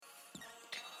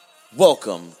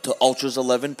Welcome to Ultras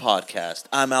 11 Podcast.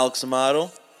 I'm Alex Amato.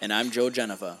 And I'm Joe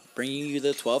Geneva, bringing you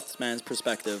the 12th man's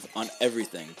perspective on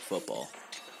everything football.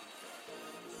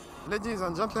 Ladies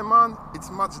and gentlemen, it's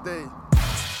match day.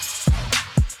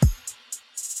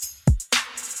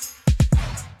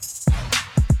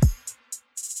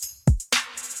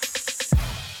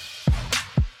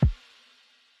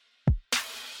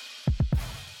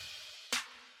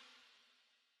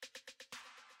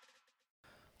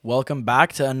 Welcome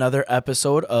back to another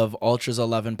episode of Ultras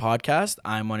 11 Podcast.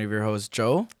 I'm one of your hosts,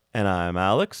 Joe. And I'm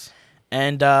Alex.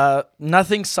 And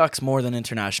nothing sucks more than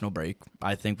international break.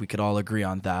 I think we could all agree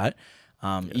on that.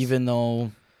 Yes. Even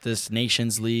though this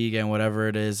Nations League and whatever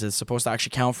it is supposed to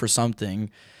actually count for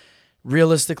something,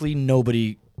 realistically,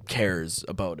 nobody cares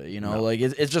about it. You know, No. like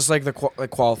it's just like the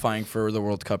qualifying for the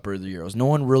World Cup or the Euros. No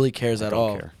one really cares at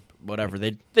all. Care. Whatever.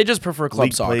 They just prefer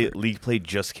club soccer. League play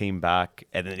just came back,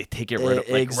 and then they take it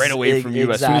right away from you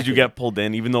exactly. as soon as you get pulled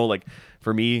in. Even though, like,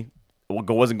 for me, it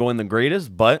wasn't going the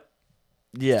greatest, but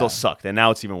still sucked. And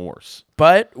now it's even worse.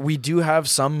 But we do have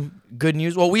some good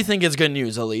news. Well, we think it's good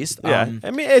news, at least. Yeah, I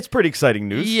mean, it's pretty exciting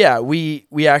news. Yeah, we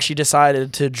actually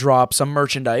decided to drop some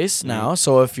merchandise now.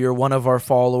 So if you're one of our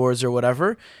followers or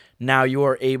whatever, now you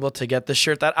are able to get the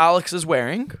shirt that Alex is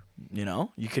wearing. You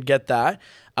know, you could get that.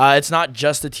 It's not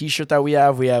just a T-shirt that we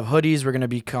have. We have hoodies. We're going to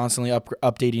be constantly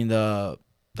updating the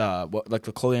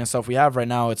clothing and stuff we have right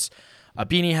now. It's a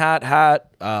beanie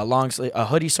hat, long sleeve, a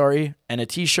hoodie, and a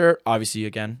T-shirt. Obviously,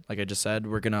 again, like I just said,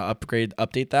 we're going to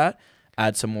update that,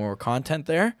 add some more content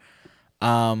there.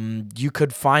 You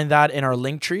could find that in our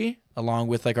link tree along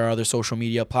with like our other social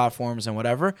media platforms and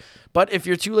whatever. But if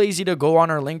you're too lazy to go on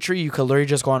our link tree, you could literally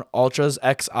just go on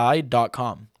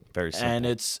ultrasxi.com. Very simple. And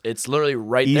it's literally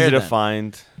right Easy there. to then.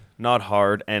 find, not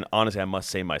hard. And honestly, I must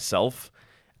say myself,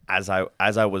 as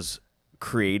I was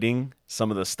creating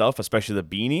some of the stuff, especially the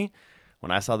beanie, when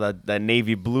I saw that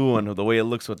navy blue and the way it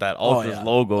looks with that Ultras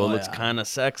logo, it looks kind of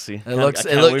sexy. It looks.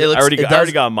 I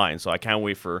already got mine, so I can't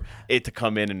wait for it to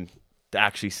come in and to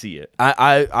actually see it.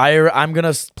 I'm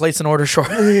gonna place an order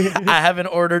shortly. I haven't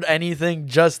ordered anything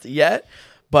just yet.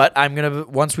 But I'm going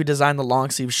to, once we design the long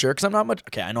sleeve shirt, because I'm not much,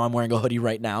 okay, I know I'm wearing a hoodie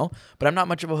right now, but I'm not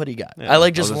much of a hoodie guy. Yeah, I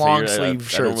like just long say, sleeve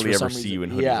shirts. I don't really for ever some see you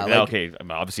in reason. hoodies. Yeah, like, okay, I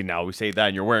mean, obviously now we say that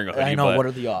and you're wearing a hoodie. I know, but what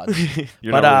are the odds?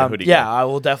 You're not really a hoodie yeah, guy. I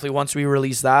will definitely, once we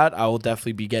release that, I will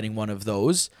definitely be getting one of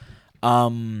those.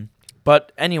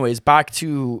 But anyways, back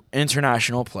to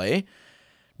international play.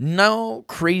 No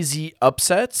crazy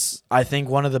upsets. I think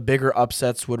one of the bigger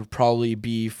upsets would probably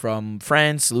be from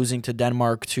France losing to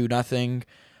Denmark 2-0.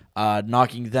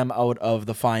 Knocking them out of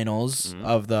the finals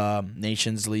of the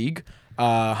Nations League.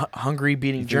 Hungary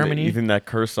beating Germany. You think that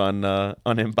curse on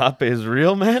Mbappe is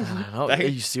real, man?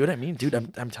 You see what I mean, dude?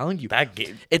 I'm telling you. That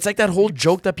game. It's like that whole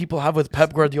joke that people have with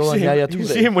Pep Guardiola and Yaya Toure. You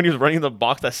see him when he was running the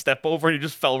box, that step over, and he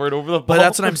just fell right over the ball. But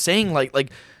that's what I'm saying. Like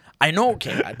I know.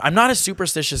 Okay, I'm not a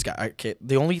superstitious guy. Okay,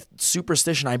 the only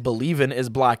superstition I believe in is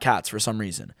black cats for some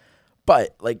reason.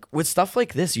 But like with stuff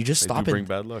like this, you just stop and bring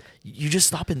bad luck. You just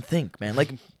stop and think, man.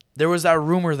 Like. There was that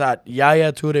rumor that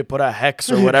Yaya Toure put a hex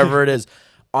or whatever it is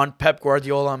on Pep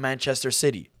Guardiola and Manchester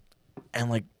City. And,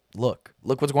 like, look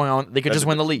what's going on. They could just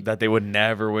win the league. That they would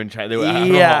never win China. I don't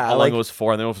know how long it was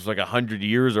for. I don't know if it was like 100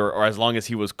 years or as long as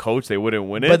he was coach, they wouldn't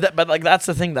win it. But like, that's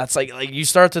the thing. That's like you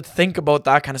start to think about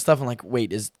that kind of stuff and like,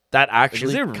 wait, is that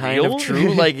actually kind of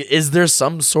true? Like, is there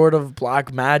some sort of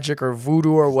black magic or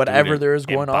voodoo or whatever there is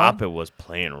going on? Mbappe was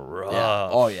playing rough.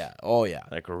 Yeah. Oh, yeah.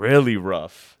 Like, really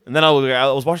rough. And then I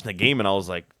was watching the game and I was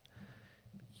like,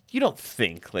 you don't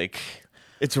think, like,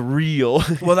 it's real.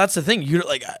 Well, that's the thing. You're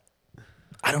like,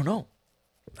 I don't know.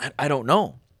 I don't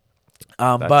know.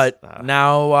 But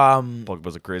now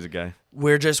Pogba's a crazy guy.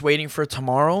 We're just waiting for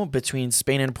tomorrow between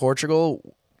Spain and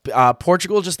Portugal.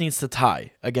 Portugal just needs to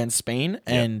tie against Spain,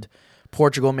 and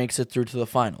Portugal makes it through to the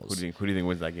finals. Who do you think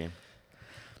wins that game?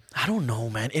 I don't know,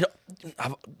 man.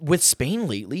 With Spain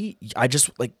lately, I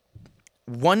just like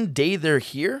one day they're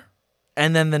here,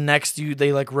 and then the next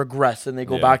they like regress and they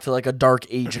go back to like a dark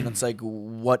age, and it's like,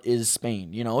 what is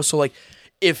Spain? You know, so like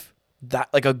if that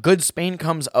like a good Spain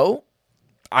comes out,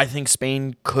 I think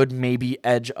Spain could maybe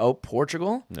edge out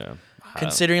Portugal. Yeah.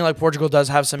 Considering like Portugal does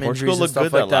have some injuries and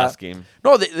stuff like that. Last game.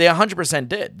 No, they 100%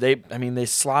 did. They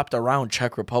slapped around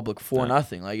Czech Republic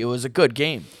 4-0. Like it was a good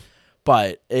game.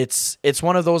 But it's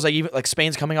one of those like even like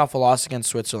Spain's coming off a loss against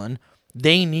Switzerland.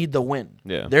 They need the win.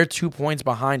 Yeah. They're 2 points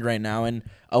behind right now, and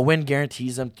a win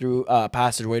guarantees them through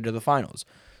passageway to the finals.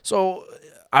 So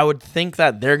I would think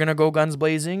that they're gonna go guns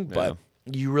blazing, but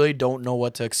you really don't know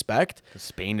what to expect.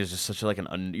 Spain is just such like you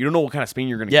don't know what kind of Spain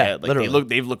you're gonna Yeah, get. Like literally.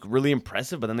 they've looked really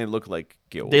impressive, but then they look like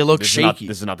They look shaky.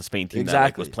 This is not the Spain team that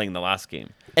Exactly. was playing the last game.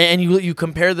 And you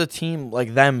compare the team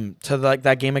like them to like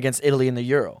that game against Italy in the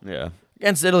Euro. Yeah.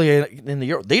 Against Italy in the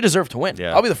Euro, they deserve to win.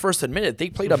 Yeah. I'll be the first to admit it. They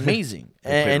played amazing,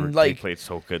 They played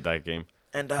so good that game.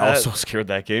 And I was so scared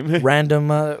that game.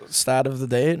 random stat of the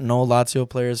day: no Lazio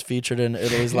players featured in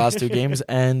Italy's last 2 games,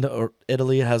 and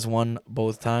Italy has won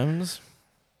both times.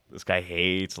 This guy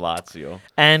hates Lazio.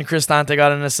 And Cristante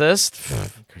got an assist.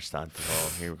 Cristante.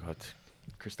 Oh, here we go.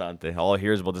 Cristante. All I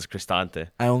hear is about this Cristante.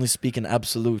 I only speak in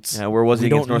absolutes. Yeah, where was he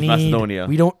against North Macedonia?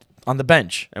 We don't on the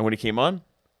bench. And when he came on?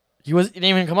 He didn't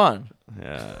even come on.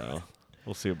 Yeah,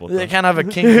 we'll see about They that. can't have a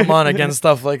king come on against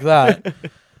stuff like that.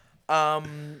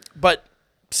 But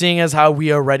seeing as how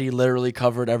we already literally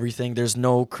covered everything, there's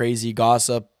no crazy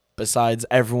gossip besides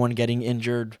everyone getting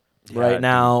injured right dude,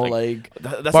 now.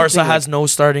 that's the Barca thing, has no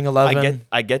starting 11.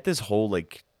 I get this whole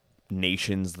like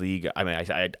Nations League. I mean,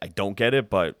 I don't get it,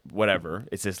 but whatever.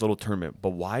 It's this little tournament.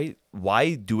 But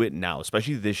why do it now,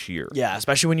 especially this year? Yeah,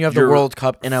 especially when you have the World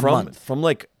Cup in a month. From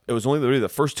like it was only literally the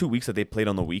first 2 weeks that they played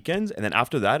on the weekends, and then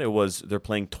after that they're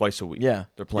playing twice a week. Yeah,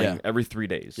 they're playing yeah. every 3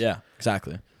 days. Yeah,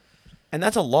 exactly. And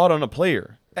that's a lot on a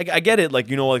player. I get it, like,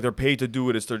 you know, like they're paid to do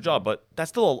it, it's their job, but that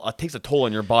still takes a toll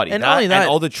on your body. And not only that, and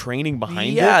all the training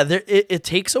behind it. Yeah, it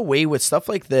takes away with stuff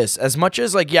like this. As much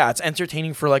as like, yeah, it's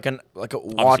entertaining for like a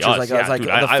watchers, Us, like yeah, dude,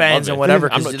 the I fans love and it.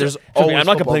 whatever. I'm Because not- there's trust me, always I'm not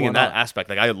football complaining in going that on. aspect.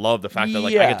 Like, I love the fact that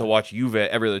like I Yeah. get to watch Juve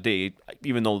every other day,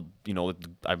 even though, you know,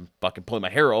 I'm fucking pulling my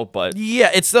hair out, but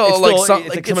Yeah, it's still it's like still, some, it's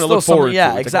like, like something it's to look still forward something.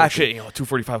 Yeah, to. It's exactly. Like, oh, shit,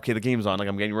 2:45 the game's on. Like,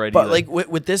 I'm getting ready. But like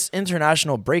with this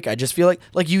international break, I just feel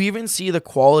like you even see the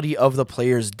quality of the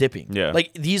players dipping. Yeah.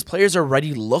 Like these players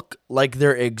already look like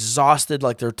they're exhausted,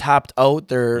 like they're tapped out.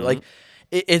 They're like,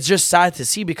 it's just sad to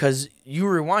see because you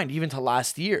rewind even to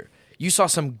last year. You saw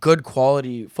some good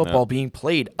quality football being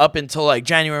played up until like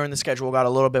January when the schedule got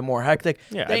a little bit more hectic.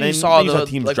 yeah, Then and you saw the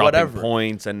teams like dropping whatever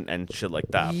points and shit like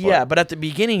that. Yeah, but at the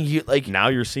beginning, you like now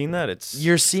you're seeing that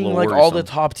you're it's a seeing little like all the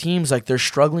worrisome. top teams like they're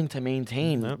struggling to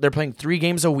maintain. Yep. They're playing 3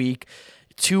 games a week,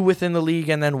 2 within the league,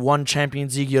 and then 1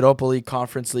 Champions League, Europa League,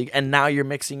 Conference League, and now you're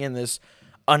mixing in this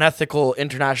unethical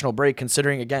international break.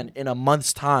 Considering again, in a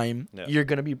month's time, you're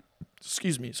gonna be,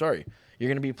 you're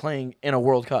gonna be playing in a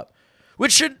World Cup,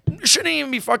 which shouldn't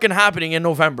even be fucking happening in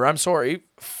November. I'm sorry,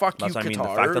 fuck That's you, what I mean.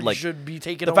 Qatar. The fact that, like, should be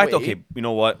taken the away. fact, okay, you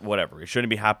know what? Whatever. It shouldn't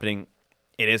be happening.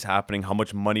 It is happening. How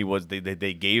much money was they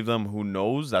gave them? Who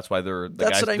knows? That's why they're the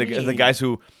That's guys. what I the mean. guys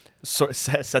who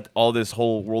set all this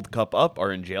whole World Cup up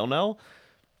are in jail now,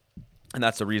 and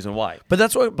that's the reason why. But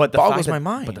that's what But the boggles fact my that,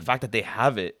 mind. But the fact that they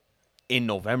have it in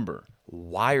November,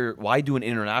 why do an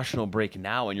international break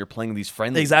now and you're playing these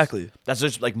friendlies? Exactly. That's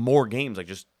just like more games. Like,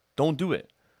 just don't do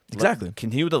it. Exactly.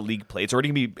 Continue with the league play. It's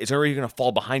already gonna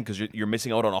fall behind because you're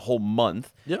missing out on a whole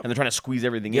month. Yep. And they're trying to squeeze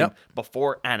everything Yep. in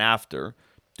before and after.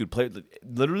 Dude, play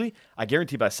literally. I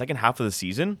guarantee by the second half of the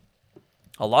season,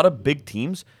 a lot of big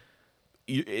teams.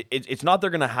 It's not they're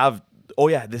gonna have. Oh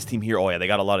yeah, this team here. Oh yeah, they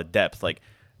got a lot of depth. Like,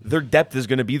 their depth is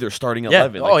gonna be their starting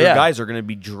 11. Like, their guys are gonna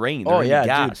be drained. They're Oh gonna yeah, be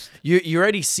gassed. dude. You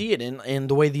already see it in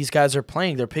the way these guys are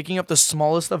playing. They're picking up the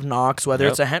smallest of knocks. Whether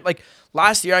Yep. it's a hand, like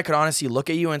last year, I could honestly look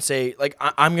at you and say, like,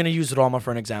 I'm gonna use Roma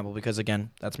for an example because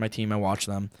again, that's my team. I watch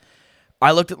them.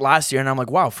 I looked at last year and I'm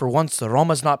like, wow, for once the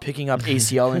Roma's not picking up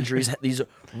ACL injuries, these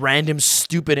random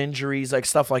stupid injuries, like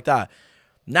stuff like that.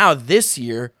 Now this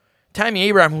year, Tammy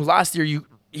Abraham, who last year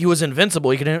he was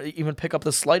invincible. He couldn't even pick up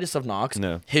the slightest of knocks.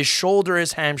 No. His shoulder,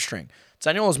 his hamstring.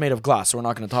 Zaniolo is made of glass, so we're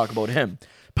not going to talk about him.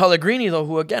 Pellegrini, though,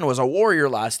 who again was a warrior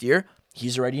last year,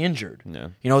 he's already injured. Yeah.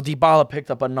 You know, Dybala picked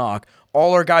up a knock.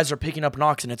 All our guys are picking up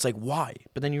knocks, and it's like, why?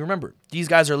 But then you remember, these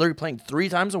guys are literally playing 3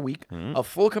 times a week, a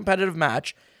full competitive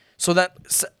match, so that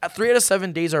 3 out of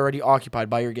 7 days are already occupied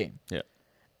by your game. Yeah.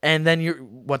 And then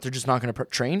they're just not going to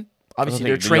train? Obviously,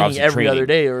 they're You're training obviously every training. other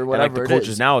day or And, whatever like, the it coaches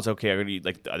is. now, it's okay.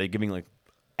 Are they giving like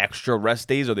extra rest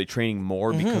days? Or are they training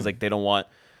more Mm-hmm. because like they don't want,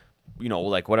 you know,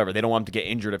 like whatever. They don't want them to get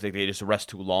injured if they just rest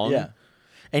too long. Yeah.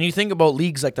 And you think about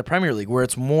leagues like the Premier League where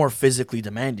it's more physically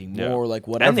demanding, Yeah. more like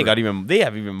whatever. And they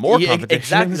have even more Yeah, competition.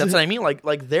 exactly. That's what I mean.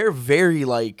 Like they're very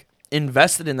like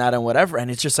invested in that and whatever. And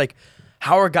it's just like,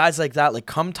 how are guys like that, like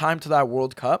come time to that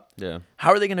World Cup? Yeah.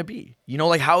 How are they going to be? You know,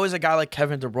 like how is a guy like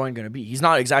Kevin De Bruyne going to be? He's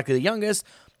not exactly the youngest.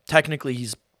 Technically,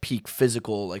 he's peak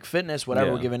physical like fitness,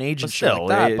 whatever, Yeah. given age and But shit still,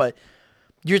 like that. it- But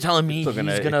you're telling me he's still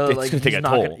gonna, gonna- it's like gonna take he's a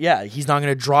not toll. he's not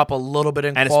gonna drop a little bit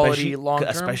in And quality long term.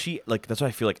 especially like that's why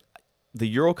I feel like the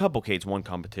Euro Cup. Okay, it's one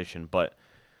competition, but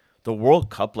the World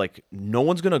Cup, like no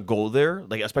one's gonna go there.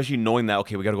 Like especially knowing that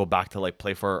okay, we got to go back to like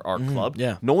play for our club.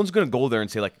 yeah. No one's gonna go there and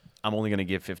say like I'm only gonna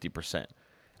give 50%.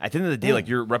 At the end of the day, like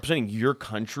you're representing your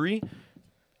country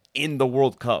in the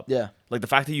World Cup. Yeah. Like the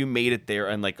fact that you made it there,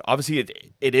 and like obviously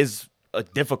it is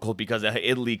difficult because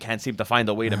Italy can't seem to find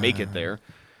a way to make it there.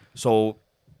 So,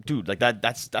 dude, like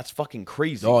that's fucking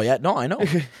crazy. Oh yeah, no, I know.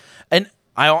 And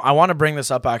I want to bring this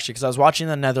up actually because I was watching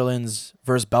the Netherlands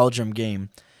versus Belgium game,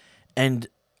 and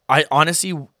I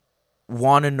honestly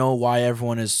want to know why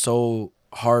everyone is so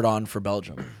hard on for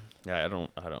Belgium. Yeah, I don't.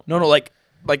 No, like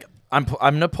I'm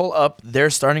gonna pull up their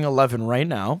starting 11 right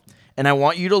now, and I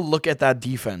want you to look at that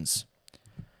defense.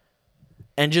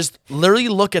 And just literally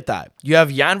look at that. You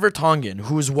have Jan Vertonghen,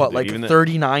 who's what, like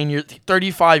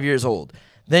 35 years old.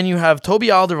 Then you have Toby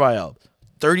Alderweireld,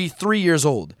 33 years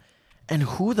old. And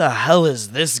who the hell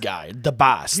is this guy? The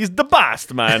Bast. He's the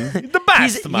best, man. The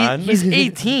best, man. He's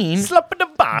 18. Slapping the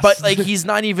best. But like he's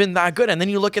not even that good. And then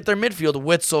you look at their midfield: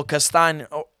 Witsel, Castagne,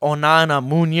 Onana,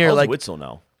 Mounier. How's Like Witsel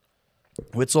now?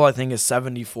 Witsel, I think, is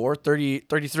 74, 33.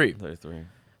 33.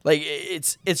 Like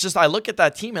it's just I look at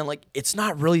that team and like it's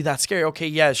not really that scary. Okay,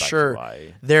 yeah, sure.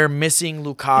 why. They're missing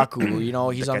Lukaku. You know,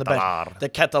 he's on the bench. Ketelar. The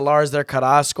Ketelars, they're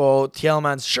Carrasco,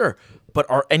 Tielemans, sure. But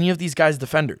are any of these guys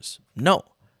defenders? No.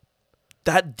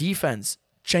 That defense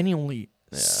genuinely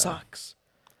sucks.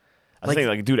 I was thinking,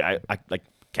 like, dude, I like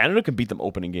Canada can beat them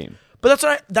opening game. But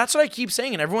that's what I keep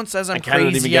saying, and everyone says I'm And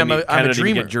Canada crazy. didn't I'm a Canada didn't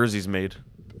dreamer. get jerseys made.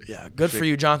 Yeah, good for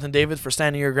you, Jonathan David, for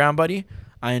standing your ground, buddy.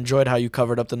 I enjoyed how you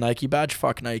covered up the Nike badge.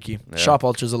 Fuck Nike. Shop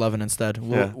Ultras 11 instead.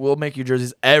 We'll make you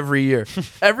jerseys every year,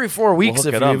 every 4 weeks hook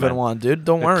if it you up, even man. want, dude.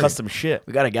 Don't worry. Custom shit.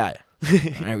 We got a guy.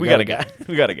 Right, We got a guy.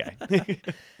 We got a guy.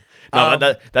 No,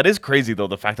 that is crazy though.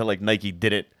 The fact that like Nike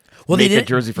didn't make a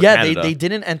jersey for Canada. They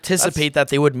didn't anticipate that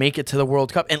they would make it to the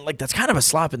World Cup, and like that's kind of a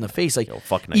slap in the face. Like, Yo,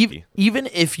 fuck Nike. Even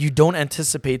if you don't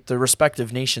anticipate the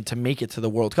respective nation to make it to the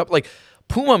World Cup, like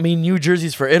Puma made new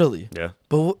jerseys for Italy. Yeah.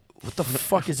 But what the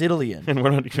fuck is Italy in? And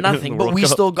we're not even in Nothing. the But World we Cup.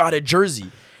 still got a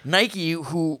jersey. Nike,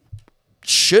 who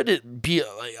should it be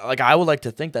like I would like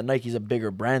to think that Nike's a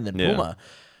bigger brand than Puma.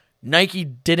 Nike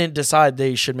didn't decide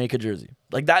they should make a jersey.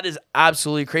 Like that is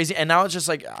absolutely crazy. And now it's just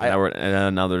like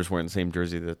now they're just wearing the same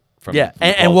jersey that from yeah. from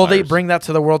the And will they qualifiers. bring that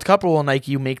to the World Cup, or will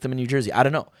Nike make them a New Jersey? I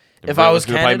don't know. If I was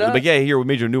It's gonna probably- Canada, but yeah, here we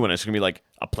made you a new one. It's gonna be like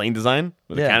a plain design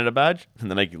with a Canada badge and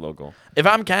the Nike logo. if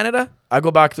I'm Canada, I go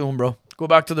back to them, bro. Go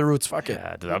back to the roots. Fuck it.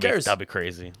 Yeah, dude, Who cares? that'd be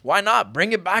crazy. Why not?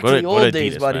 Bring it back Go to to- the go to old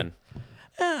days, Adidas, buddy. man.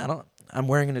 Yeah, I don't. I'm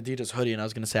wearing an Adidas hoodie, and I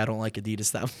was gonna say I don't like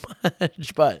Adidas that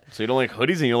much, but So you don't like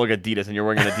hoodies and you don't like Adidas, and you're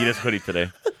wearing an Adidas hoodie today.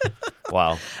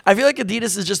 Wow. I feel like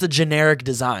Adidas is just a generic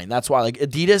design. That's why, like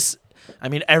Adidas. I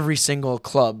mean, every single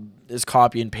club is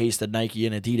copy and pasted Nike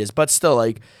and Adidas, but still,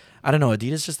 like I don't know.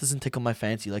 Adidas just doesn't tickle my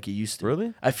fancy like it used to.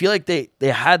 Really? I feel like they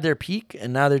had their peak,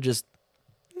 and now they're just,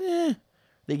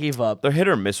 they gave up. They're hit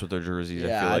or miss with their jerseys.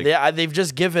 I feel like. They've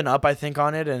just given up, I think,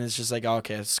 on it, and it's just like,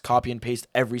 okay, it's copy and paste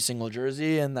every single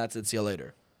jersey, and that's it. See you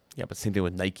later. Yeah, but same thing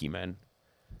with Nike, man.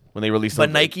 When they released,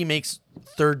 But Nike makes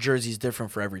third jerseys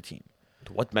different for every team.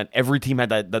 what, man? Every team had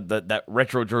that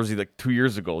retro jersey like 2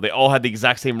 years ago. They all had the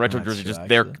exact same retro That's jersey, true, just actually.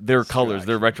 their That's true, colors,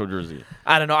 their retro jersey.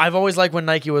 I don't know. I've always liked when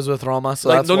Nike was with Roma, so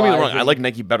Like, that's don't get me why wrong, I think- like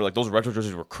Nike better. Like those retro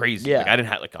jerseys were crazy. Yeah. Like I didn't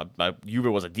have like Juve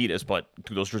was Adidas, but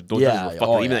dude, those jerseys Yeah, were fucking.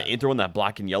 oh, Even yeah. the Inter one, that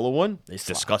black and yellow one, They it's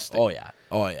slap. disgusting. Oh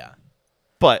yeah.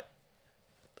 But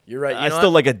You're right. I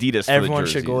still like Adidas. Everyone for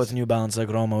the should go with jerseys. New Balance like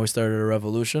Roma. We started a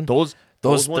revolution. Those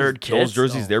Those ones- third those kits,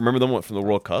 jerseys oh. there. Remember them from the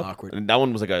World Cup? Awkward. And that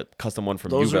one was like a custom one from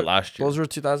Those Juve were last year. Those were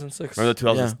 2006. Remember the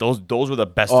 2000s? Yeah. Those were the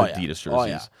best Oh, yeah. Adidas jerseys. Oh,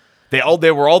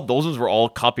 yeah. Those ones were all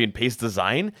copy and paste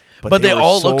design, But they were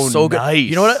all look so good. nice.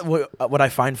 You know what I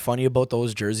find funny about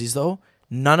those jerseys though?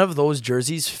 None of those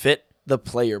jerseys fit the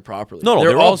player properly. No, they're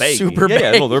they're all baggy. super yeah,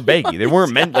 baggy. no, they're baggy. They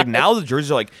weren't meant like now. The jerseys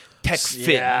are like tech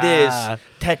fit Yeah.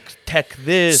 this, tech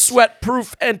this, Sweat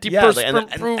proof, yeah, antiperspirant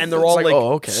like, proof, and they're all It's like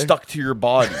oh, okay. stuck to your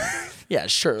body. Yeah,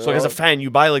 sure. So like as a fan, you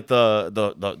buy like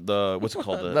the what's it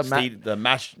called The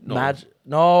match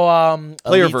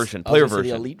player player version,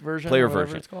 The elite version, player or whatever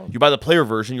version. it's called. You buy the player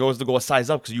version. You always have to go a size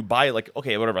up because you buy like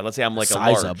okay whatever. Let's say I'm like a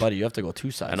Size large. up, buddy. You have to go 2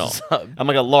 I sizes know. up. I'm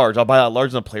like a large. I'll buy that large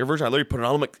in the player version. I literally put it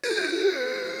on. I'm like,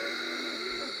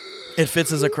 It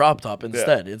fits as a crop top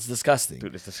instead. It's disgusting.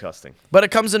 dude, it's disgusting. But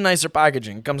it comes in nicer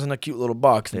packaging. It comes in a cute little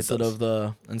box instead does.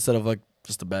 of like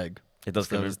just a bag. It does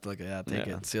So come. it's like take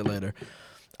Yeah. it. See you later.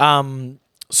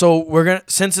 So we're gonna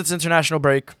since it's international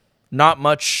break, not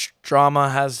much drama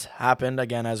has happened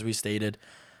again as we stated.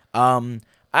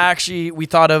 We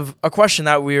thought of a question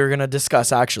that we were gonna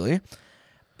discuss actually.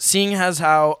 Seeing as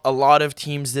how a lot of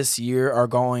teams this year are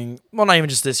going, well, not even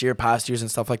just this year, past years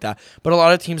and stuff like that, but a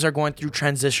lot of teams are going through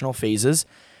transitional phases,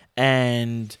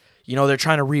 and they're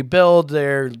trying to rebuild.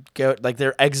 They're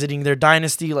exiting their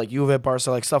dynasty, like Juve,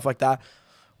 Barca, like stuff like that.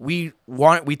 We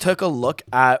took a look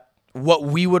at what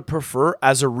we would prefer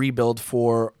as a rebuild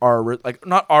for our, like,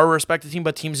 not our respective team,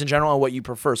 but teams in general, and what you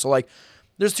prefer. So, like,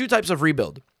 there's two types of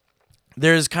rebuild.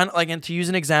 There's kind of like, and to use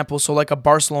an example, so like a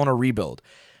Barcelona rebuild,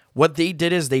 what they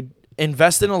did is they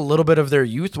invested in a little bit of their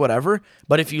youth, whatever.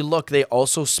 But if you look, they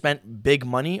also spent big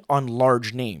money on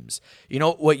large names. You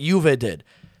know what Juve did?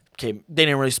 Okay, they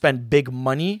didn't really spend big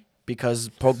money because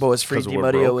Pogba was free, Di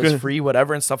Maria was free,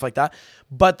 whatever, and stuff like that.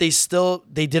 But they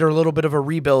did a little bit of a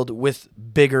rebuild with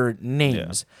bigger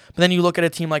names. Yeah. But then you look at a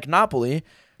team like Napoli.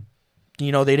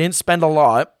 They didn't spend a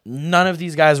lot. None of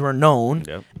these guys were known.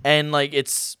 Yep. And, like,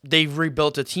 they've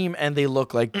rebuilt a team and they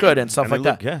look, like, good and stuff like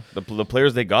that. Yeah, the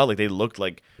players they got, like, they looked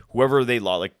like whoever they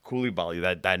lost, like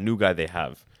Koulibaly, that new guy they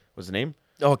have. What's his name?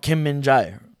 Oh, Kim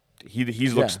Min-jae. He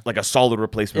looks like a solid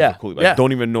replacement for Koulibaly. Yeah.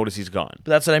 Don't even notice he's gone. But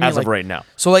that's what I mean. As of right now.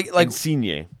 So, like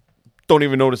Insigne. Don't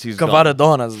even notice he's gone.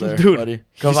 Cavaradona's there, dude, buddy.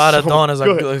 Cavaradona's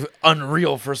so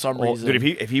unreal for some reason. Dude,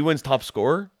 if he wins top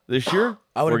scorer this year,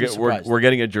 we're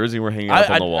getting a jersey and we're hanging it up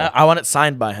on the wall. I want it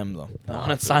signed by him, though. I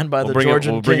want it signed by the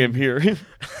Georgian We'll bring him here.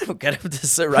 Get him to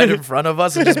sit right in front of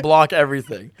us and just block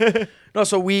everything. No,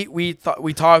 so we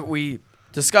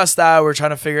discussed that. We're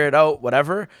trying to figure it out,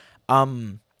 whatever.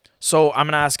 So I'm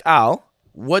going to ask Al,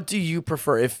 what do you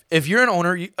prefer? If you're an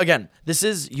owner, you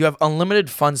have unlimited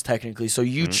funds technically, so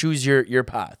you choose your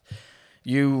path.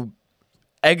 You're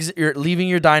leaving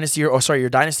your dynasty, your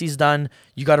dynasty's done.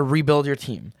 You got to rebuild your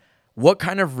team. What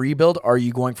kind of rebuild are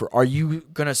you going for? Are you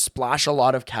going to splash a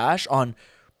lot of cash on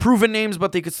proven names,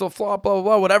 but they could still flop, blah, blah,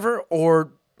 blah, whatever?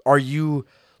 Or are you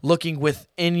looking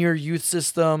within your youth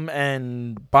system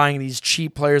and buying these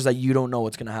cheap players that you don't know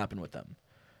what's going to happen with them?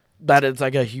 That is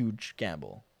like a huge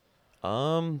gamble.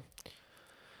 I'd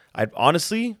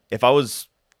honestly, if I was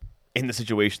in the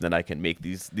situation that I can make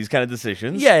these kind of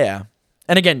decisions. Yeah.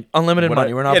 And again, unlimited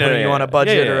money. We're not putting you on a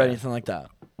budget or anything like that.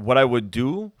 What I would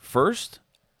do first,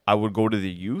 I would go to the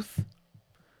youth.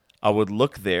 I would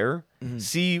look there,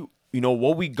 see,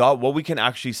 what we got, what we can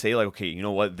actually say, like, okay, you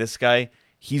know what, this guy,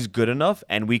 he's good enough,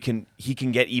 and he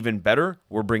can get even better.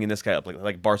 We're bringing this guy up,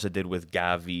 like Barca did with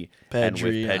Gavi and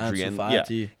with Pedri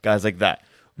and guys like that.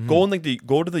 Go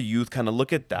to the youth, kind of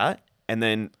look at that, and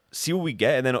then see what we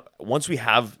get. And then once we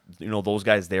have those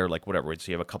guys there, like whatever,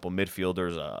 so you have a couple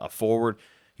midfielders, a forward,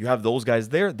 you have those guys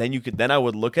there. Then I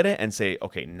would look at it and say,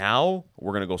 okay, now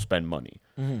we're gonna go spend money.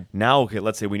 Now, okay,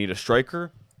 let's say we need a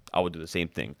striker. I would do the same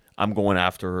thing. I'm going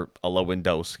after a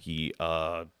Lewandowski.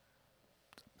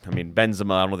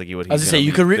 Benzema, I don't think he would. As I say,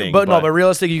 you could, but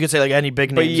realistically, you could say like any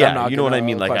big names. But yeah, you know what I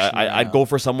mean. Like I'd go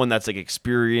for someone that's like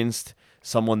experienced,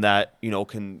 someone that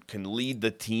can lead the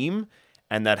team,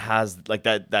 and that has like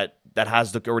that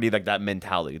has already like that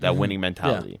mentality, that winning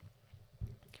mentality.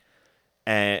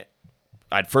 And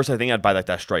I think I'd buy like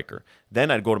that striker.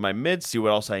 Then I'd go to my mid, see what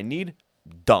else I need,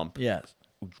 dump. Yes.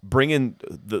 Bring in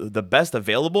the best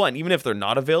available, and even if they're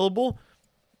not available,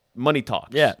 money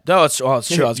talks. Yeah, no, it's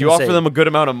true. You offer them a good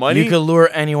amount of money. You could lure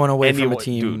anyone away from a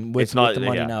team with the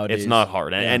money nowadays. It's not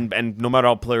hard, and no matter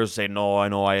how players say, no, I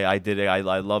know, I did it.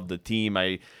 I love the team.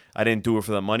 I didn't do it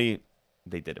for the money.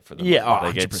 They did it for the money. Yeah,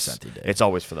 100% they did. It's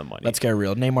always for the money. Let's get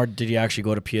real. Neymar, did he actually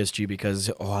go to PSG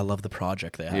because I love the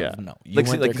project they have? Yeah. No,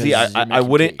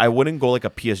 I wouldn't go like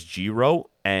a PSG route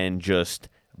and just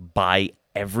buy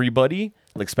everybody.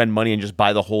 Like spend money and just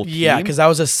buy the whole team. Yeah, because that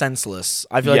was just senseless.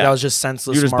 I feel like that was just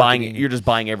senseless. You're just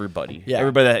buying everybody. Yeah.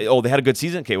 Everybody that they had a good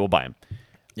season. Okay, we'll buy them.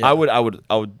 Yeah. I would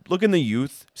look in the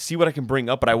youth, see what I can bring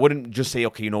up, but I wouldn't just say,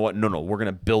 okay, you know what? No, we're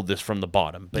gonna build this from the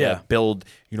bottom. But build,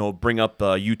 bring up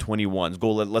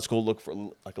U21s. Let's go look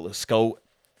for like a scout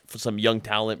for some young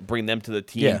talent, bring them to the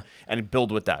team, and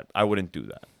build with that. I wouldn't do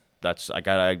that. That's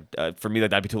for me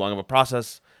that'd be too long of a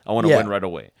process. I want to win right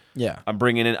away. Yeah, I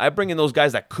bring in those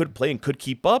guys that could play and could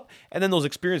keep up, and then those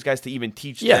experienced guys to even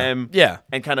teach them,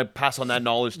 and kind of pass on that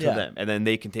knowledge to them, and then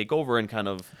they can take over and kind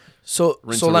of. So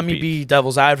let me be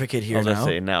devil's advocate here now.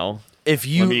 Say now. If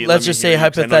you let's just say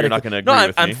hypothetically, you're not going to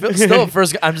agree with me. Still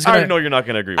first. I'm just. I know you're not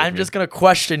going to agree. I'm just going to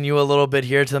question you a little bit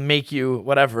here to make you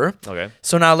whatever. Okay.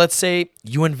 So now let's say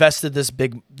you invested this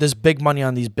big money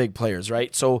on these big players,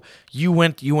 right? So you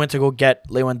went to go get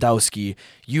Lewandowski.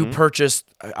 You purchased.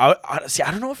 I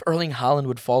don't know if Erling Haaland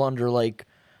would fall under like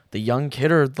the young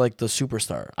kid or like the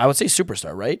superstar. I would say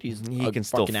superstar, right? He can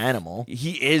still fucking animal.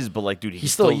 He is, but like, dude,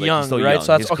 he's still young, right? Young.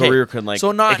 So that's, his career can it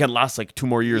can last like 2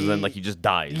 more years, and then like he just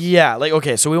dies. Yeah, like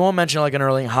okay, so we won't mention like an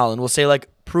Erling Haaland. We'll say like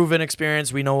proven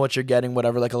experience. We know what you're getting,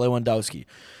 whatever, like a Lewandowski.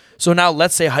 So now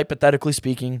let's say hypothetically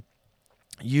speaking,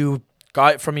 you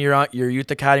got it from your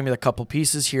youth academy, with a couple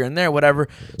pieces here and there, whatever.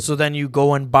 So then you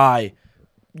go and buy.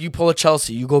 You pull a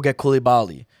Chelsea, you go get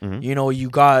Koulibaly. Mm-hmm. You know, you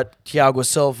got Thiago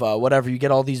Silva, whatever. You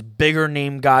get all these bigger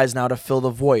name guys now to fill the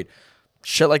void.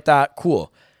 Shit like that,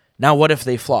 cool. Now what if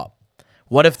they flop?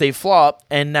 What if they flop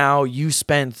and now you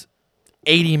spent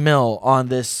 80 mil on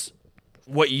this,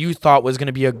 what you thought was going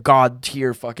to be a god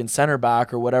tier fucking center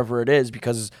back or whatever it is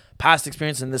because past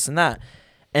experience and this and that,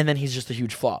 and then he's just a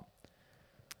huge flop.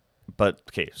 But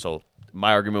okay, so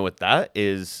my argument with that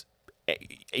is,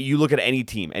 you look at any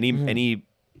team, any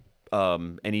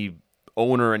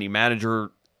owner, any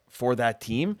manager for that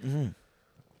team,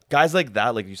 guys like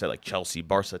that, like you said, like Chelsea,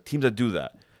 Barca, teams that do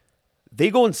that, they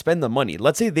go and spend the money.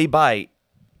 Let's say they buy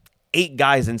 8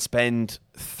 guys and spend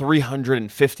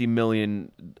 $350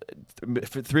 million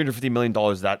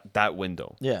that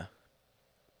window. Yeah.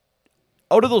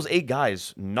 Out of those 8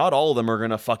 guys, not all of them are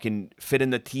gonna fucking fit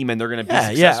in the team and they're gonna be Yeah,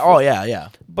 successful. yeah. Oh, yeah, yeah.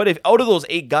 But if out of those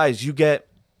 8 guys you get,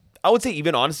 I would say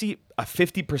even honestly, a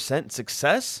 50%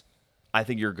 success, I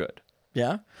think you're good.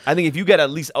 Yeah. I think if you get at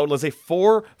least out, let's say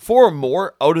four or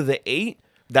more out of the 8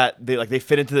 that they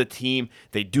fit into the team,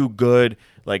 they do good,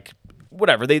 like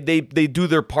whatever, they do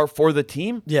their part for the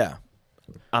team. Yeah.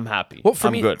 I'm happy. Well, for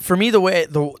I'm me, good. for me,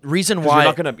 the reason why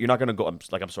You're not gonna go.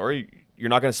 I'm sorry. You're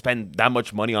not gonna spend that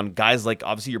much money on guys. Like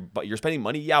obviously you're spending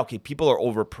money. Yeah, okay. People are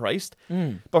overpriced,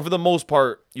 but for the most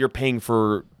part, you're paying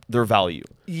for their value.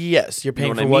 yes, you're paying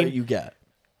what for I what mean? you get.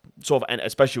 So and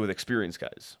especially with experienced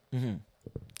guys.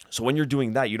 So when you're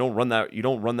doing that, you don't run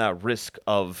that risk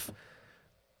of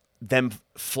them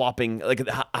flopping, like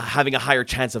having a higher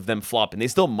chance of them flopping. They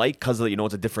still might because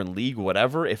it's a different league,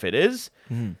 whatever. If it is.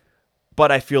 But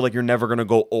I feel like you're never gonna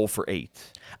go 0 for 8.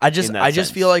 I just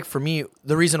sense. feel like for me,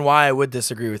 the reason why I would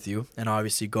disagree with you and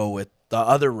obviously go with the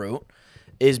other route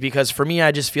is because for me,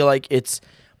 I just feel like it's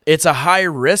a high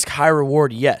risk, high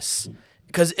reward, yes.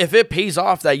 Because if it pays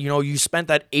off that you spent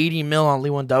that 80 mil on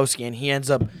Lewandowski and he ends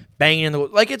up banging in the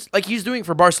it's like he's doing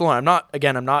for Barcelona.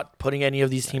 I'm not putting any of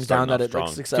these teams down that it's like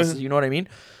successes. You know what I mean?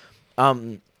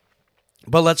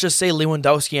 But let's just say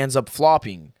Lewandowski ends up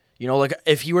flopping. Like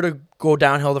if he were to go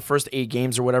downhill the first 8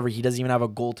 games or whatever, he doesn't even have a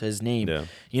goal to his name.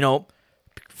 Yeah.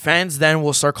 Fans then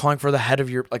will start calling for the head of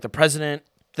the president,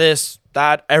 this,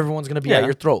 that. Everyone's going to be at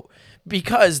your throat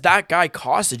because that guy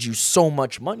costed you so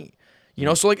much money.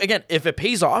 So like, again, if it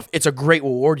pays off, it's a great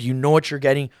reward. You know what you're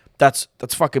getting. That's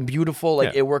fucking beautiful.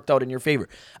 Like it worked out in your favor.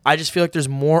 I just feel like there's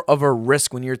more of a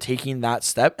risk when you're taking that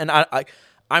step. And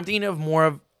I'm thinking of more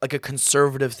of like a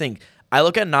conservative thing. I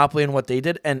look at Napoli and what they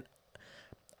did, and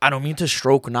I don't mean to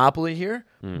stroke Napoli here,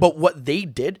 but what they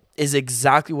did is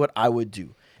exactly what I would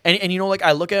do. And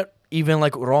I look at even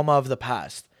like Roma of the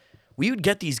past. We would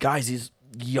get these guys, these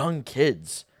young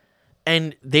kids,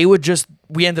 and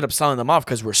we ended up selling them off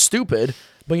because we're stupid.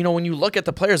 But when you look at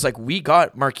the players, like we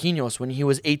got Marquinhos when he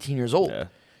was 18 years old. Yeah.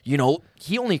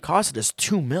 He only costed us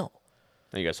 2 mil.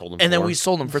 And you guys sold him. And then we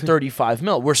sold him for 35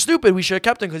 mil. We're stupid. We should have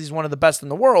kept him because he's one of the best in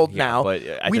the world now. But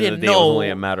at we the end didn't of the day, know. it was only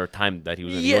a matter of time that he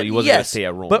was. He wasn't going to stay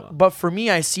at Roma. But for me,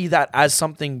 I see that as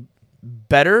something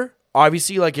better.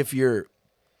 Obviously, like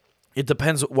it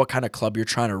depends what kind of club you're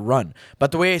trying to run.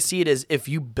 But the way I see it is, if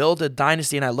you build a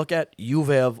dynasty, and I look at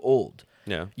Juve of old.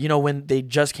 Yeah. When they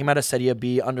just came out of Serie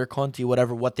B under Conte,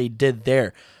 whatever, what they did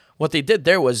there. What they did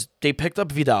there was they picked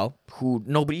up Vidal, who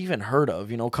nobody even heard of,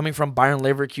 coming from Bayern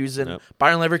Leverkusen. Yep.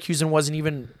 Bayern Leverkusen wasn't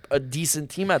even a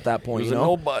decent team at that point, He was a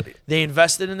nobody. They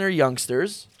invested in their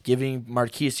youngsters, giving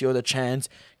Marchisio the chance,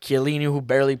 Chiellini, who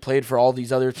barely played for all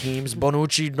these other teams,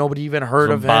 Bonucci, nobody even heard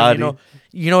of him,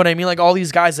 You know what I mean? Like all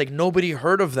these guys, like nobody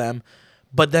heard of them,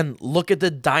 but then look at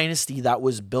the dynasty that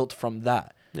was built from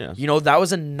that. Yeah. That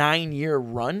was a 9-year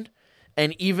run.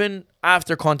 And even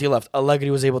after Conte left, Allegri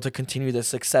was able to continue the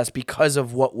success because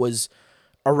of what was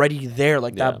already there,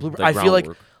 like that blueprint. I feel like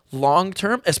long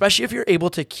term, especially if you're able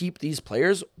to keep these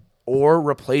players or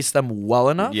replace them well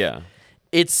enough,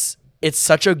 it's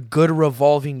such a good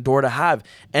revolving door to have.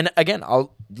 And again,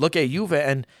 I'll look at Juve,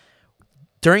 and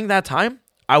during that time,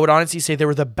 I would honestly say they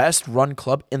were the best run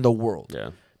club in the world.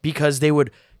 Yeah. Because they would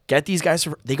get these guys.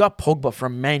 They got Pogba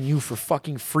from Man U for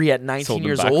fucking free at 19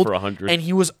 years old, for 100. and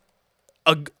he was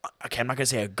I'm not gonna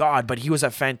say a god, but he was a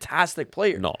fantastic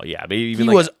player. No, yeah, but even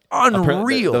he was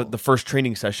unreal. The first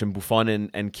training session, Buffon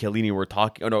and Chiellini were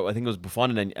talking. Oh no, I think it was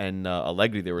Buffon and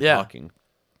Allegri. They were talking.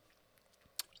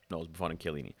 No, it was Buffon and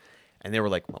Chiellini, and they were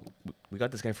like, well, "We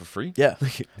got this guy for free." Yeah,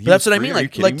 but that's what I mean.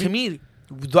 Like to me,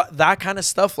 that kind of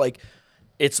stuff, like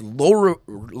it's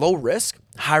low risk,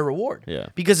 high reward. Yeah.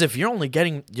 Because if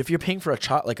you're paying for a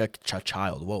child, like a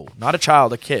child, whoa, not a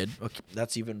child, a kid, okay,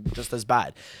 that's even just as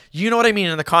bad. You know what I mean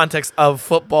in the context of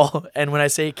football. And when I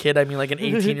say kid, I mean like an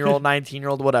 18-year-old,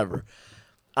 19-year-old, whatever.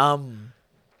 But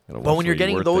when you're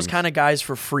getting those kind of guys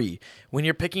for free, when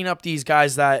you're picking up these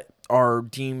guys that are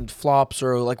deemed flops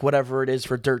or like whatever it is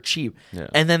for dirt cheap,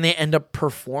 and then they end up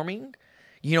performing,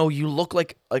 you know, you look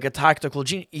like a tactical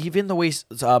genius. Even the way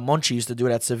Monchi used to do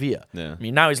it at Sevilla. Yeah. I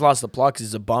mean, now he's lost the plot because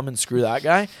he's a bum and screw that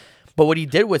guy. But what he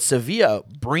did with Sevilla,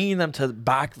 bringing them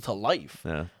back to life,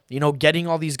 you know, getting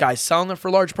all these guys, selling them for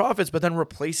large profits, but then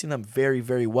replacing them very,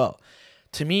 very well.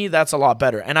 To me, that's a lot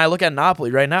better. And I look at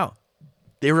Napoli right now.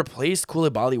 They replaced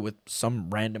Koulibaly with some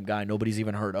random guy nobody's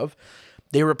even heard of.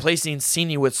 They replaced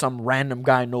Insigne with some random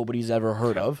guy nobody's ever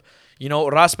heard of. You know,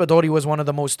 Raspadori was one of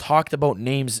the most talked about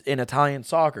names in Italian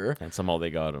soccer. And somehow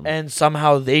they got him. And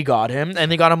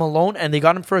they got him alone, and they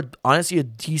got him for, honestly, a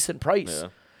decent price. Yeah.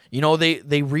 You know,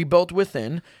 they rebuilt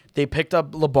within. They picked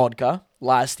up Lobotka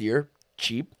last year,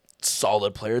 cheap,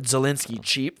 solid player. Zelinski,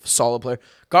 cheap, solid player.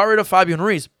 Got rid of Fabio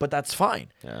Ruiz, but that's fine.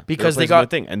 Yeah. Because they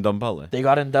got Ndombele. They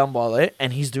got Ndombele,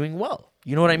 and he's doing well.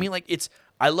 You know what I mean? Like,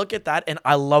 I look at that, and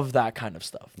I love that kind of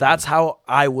stuff. That's how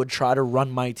I would try to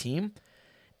run my team.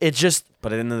 It's just,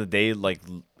 but at the end of the day, like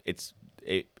it's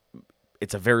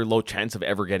a very low chance of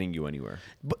ever getting you anywhere.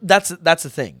 But that's the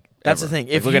thing. That's Ever. the thing.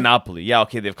 If look at Napoli, yeah,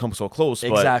 okay, they've come so close,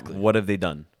 exactly. But what have they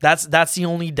done? That's the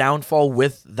only downfall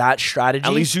with that strategy.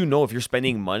 At least you know if you're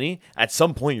spending money, at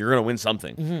some point you're gonna win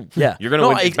something. Mm-hmm. Yeah, you're gonna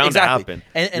win. It's bound to happen.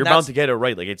 And you're bound to get it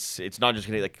right. Like it's not just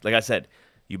gonna like I said.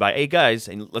 You buy 8 guys,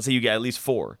 and let's say you get at least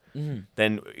 4.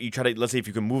 Then you try to, let's say if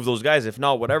you can move those guys. If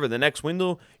not, whatever, the next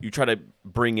window, you try to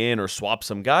bring in or swap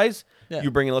some guys. Yeah.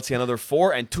 You bring in, let's say, another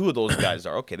 4, and 2 of those guys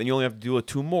are okay. Then you only have to do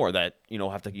 2 more that you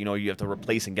have to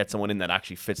replace and get someone in that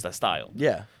actually fits that style.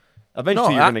 Yeah.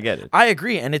 Eventually, you're gonna get it. I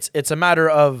agree, and it's a matter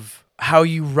of how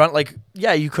you run. Like,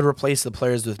 yeah, you could replace the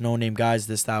players with no-name guys,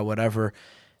 this, that, whatever.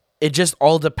 It just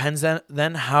all depends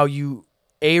then how you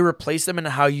replace them and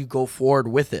how you go forward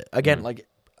with it. Again, like.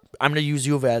 I'm gonna use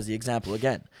Juve as the example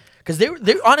again, because they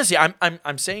honestly,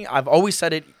 I'm saying, I've always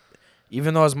said it,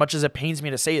 even though as much as it pains me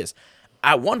to say this,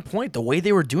 at one point the way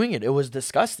they were doing it, it was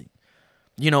disgusting.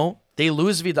 You know, they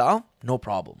lose Vidal, no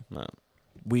problem. No.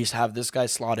 We have this guy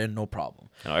slot in, no problem.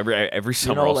 No, every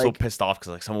summer I was so pissed off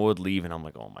because like someone would leave and I'm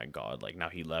like, oh my god, like now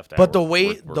he left. But the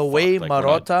way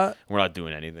Marotta, we're not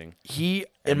doing anything. He,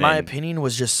 in my opinion,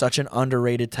 was just such an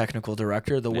underrated technical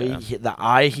director. The way the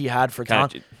eye he had for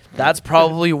talent. That's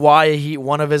probably why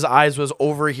one of his eyes was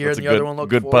over here and the other one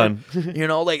looked forward. Good pun. You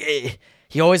know, like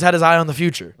he always had his eye on the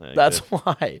future. Yeah, that's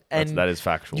why. And that is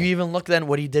factual. You even look then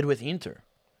what he did with Inter.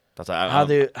 That's how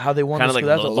they won. Kind of like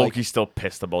Loki's still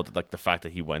pissed about like the fact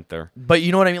that he went there. But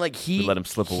you know what I mean? Like he let him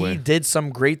slip away. He did some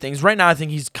great things. Right now, I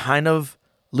think he's kind of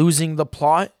losing the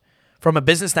plot. From a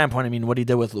business standpoint, I mean, what he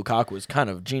did with Lukaku is kind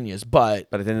of genius. But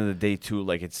at the end of the day, too,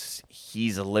 like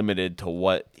he's limited to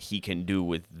what he can do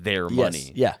with their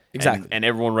money. Yeah, exactly. And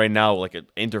everyone right now, like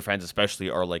Inter fans especially,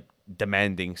 are like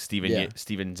demanding Steven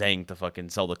Zhang to fucking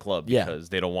sell the club because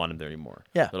they don't want him there anymore.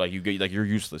 Yeah, they're like you're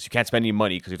useless. You can't spend any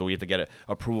money because you have to get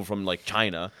approval from like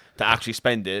China to actually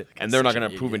spend it, and they're not going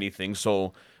to approve anything.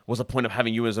 So what's the point of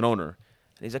having you as an owner?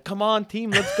 And he's like, come on,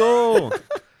 team, let's go.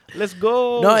 Let's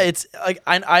go. No, it's like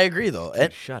I agree though.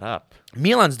 Shut up.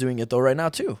 Milan's doing it though right now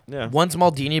too. Yeah. Once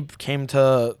Maldini came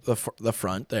to the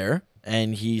front there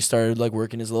and he started like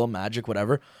working his little magic,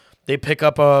 whatever. They pick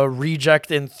up a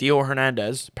reject in Theo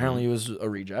Hernandez. Apparently, he was a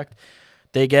reject.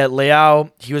 They get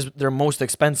Leao. He was their most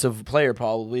expensive player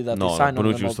probably that they signed.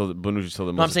 Bonucci's still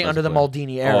the most I'm saying under the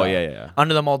Maldini era. Oh yeah.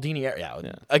 Under the Maldini era.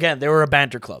 Yeah. Again, they were a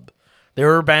banter club.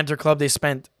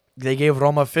 They gave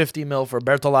Roma 50 mil for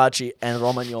Bertolacci and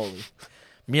Romagnoli.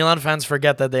 Milan fans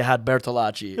forget that they had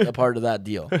Bertolacci a part of that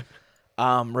deal.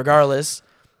 Regardless,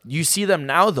 you see them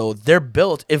now, though. They're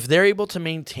built. If they're able to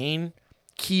maintain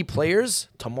key players,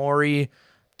 Tomori,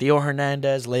 Theo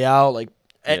Hernandez, Leao,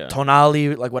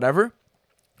 Tonali, like whatever,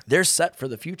 they're set for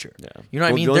the future. Yeah. You know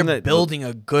what I mean? They're building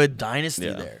a good dynasty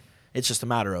there. It's just a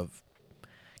matter of,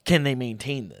 can they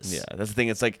maintain this? Yeah, that's the thing.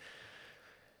 It's like,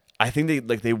 I think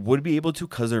they would be able to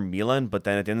because they're Milan, but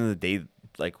then at the end of the day,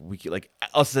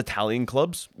 us as Italian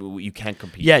clubs, you can't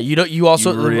compete. Yeah, you don't. You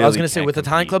also, I was gonna say, with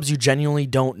Italian clubs, you genuinely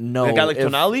don't know. A guy like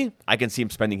Tonali, I can see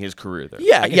him spending his career there.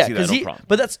 Yeah, yeah,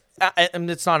 because and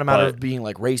it's not a matter But of being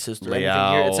like racist or anything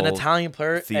here. It's an Leao, Italian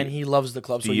player, and he loves the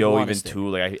club. So you Theo want even to stay. too.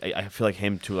 Like I feel like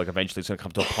him too. Like eventually it's gonna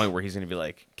come to a point where he's gonna be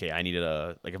like, okay, I needed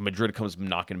a like if Madrid comes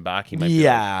knocking back, he might. Be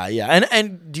like, Yeah.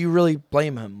 And do you really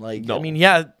blame him? Like, No. I mean,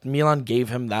 yeah, Milan gave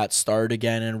him that start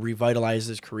again and revitalized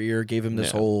his career, gave him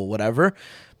this whole whatever.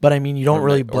 But I mean, you don't or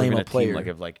really like- or blame even a player. team like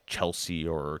if like Chelsea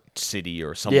or City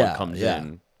or someone comes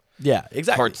in. Yeah,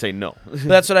 exactly. Hard to say no.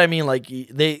 That's what I mean. Like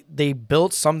they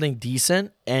built something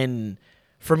decent, and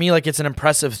for me, like it's an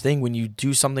impressive thing when you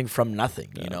do something from nothing.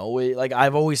 You know, like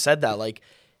I've always said that. Like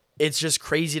it's just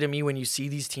crazy to me when you see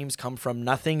these teams come from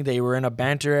nothing. They were in a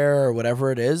banter era or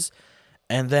whatever it is,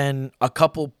 and then a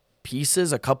couple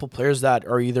players that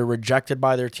are either rejected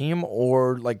by their team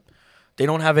or like they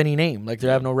don't have any name, like they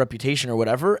have no reputation or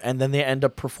whatever, and then they end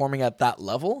up performing at that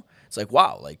level. It's like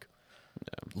wow, like.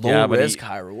 Low but risk,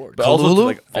 high reward. But also, Kalulu,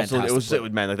 like, it fantastic was player.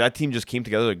 man, like that team just came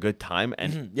together at a good time,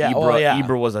 and Yeah.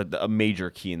 Ibra was a major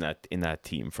key in that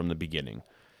team from the beginning.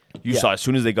 You saw as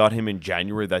soon as they got him in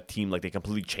January, that team like they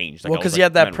completely changed. Like, Well, I 'cause was he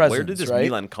had that man, Where did presence, this right?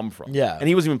 Milan come from? Yeah. and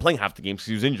he wasn't even playing half the games because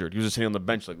he was injured. He was just sitting on the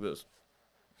bench like this.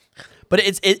 But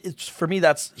it's for me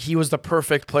he was the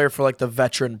perfect player for like the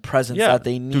veteran presence that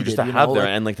they needed. Dude, just to you have know? there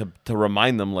Like, and like to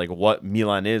remind them like what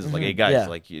Milan is. Like, hey guys, yeah.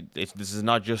 like this is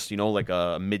not just like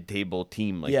a mid-table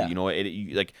team. Like Yeah.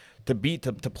 like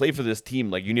to play for this team,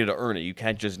 like you need to earn it. You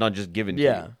can't just not just give it. To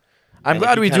yeah. you. I'm And, glad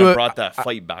like, he we kinda do it. brought that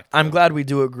fight back. To I'm it. glad we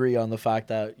do agree on the fact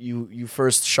that you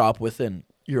first shop within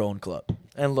your own club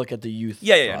and look at the youth.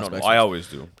 Yeah. No, prospects. I always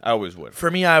do. I always would. For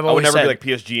me, I've I would always never said, be like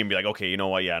PSG and be like, okay, you know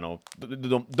what? Yeah, no,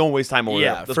 don't waste time over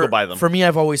there. Let's go buy them. For me,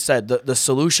 I've always said the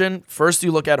solution first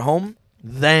you look at home,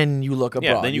 then you look abroad.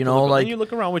 yeah, then you, you can know, look, like then you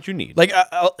look around what you need. Like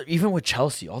even with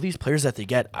Chelsea, all these players that they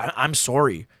get, I'm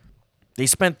sorry, they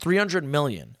spent 300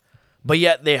 million, but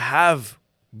yet they have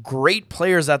great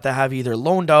players that they have either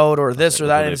loaned out or this or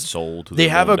that. Who And they've sold, who they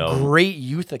they've have a loaned out. great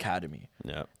youth academy,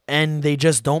 Yeah, and they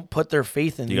just don't put their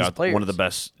faith in you these got players. one of the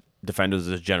best defenders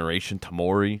of this generation,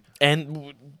 Tamori.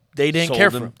 And they didn't Sold care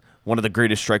him. for him. One of the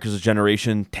greatest strikers of this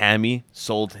generation, Tammy,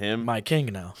 sold him. My king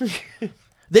now.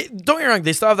 They don't get me wrong.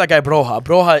 They still have that guy Broha.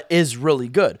 Broha is really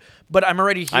good, but I'm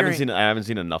already hearing. I haven't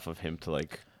seen enough of him to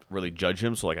like really judge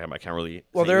him. So like I can't really.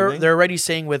 Well, say anything. they're already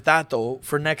saying with that though.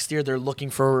 For next year, they're looking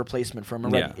for a replacement for him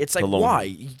already. Yeah, It's to like loan why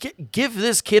give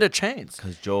this kid a chance?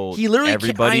 Because Joel, he literally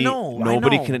everybody,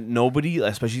 nobody nobody,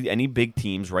 especially any big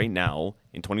teams right now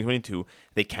in 2022,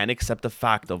 they can't accept the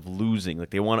fact of losing. Like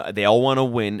they all want to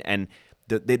win, and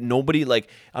nobody like.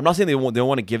 I'm not saying they don't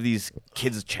want to give these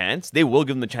kids a chance. They will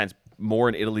give them the chance more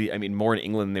in Italy. I mean, more in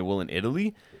England than they will in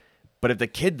Italy. But if the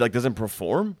kid like doesn't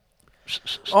perform.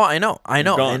 Oh, I know,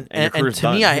 gone, and your career's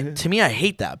to me, I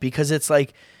hate that because it's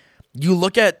like you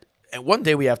look at. And one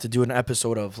day we have to do an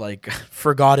episode of like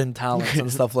forgotten talents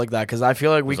and stuff like that because I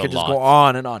feel like we There's could a just lot. go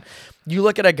on and on. You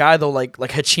look at a guy though like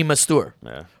Hachima Stewart,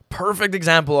 Yeah. perfect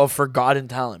example of forgotten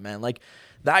talent, man. Like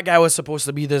that guy was supposed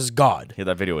to be this god. He had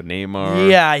that video with Neymar.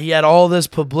 Yeah, he had all this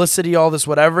publicity, all this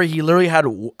whatever. He literally had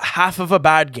half of a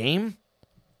bad game.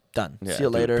 Done. Yeah, See you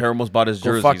dude, later. Perry almost bought his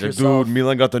Go jersey. fuck He's like, yourself. dude,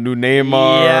 Milan got the new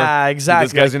Neymar. Yeah, Dude, exactly.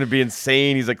 this guy's gonna be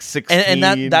insane. He's like 16.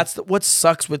 And that's what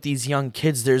sucks with these young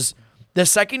kids. There's the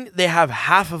second they have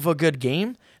half of a good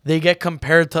game, they get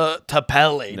compared to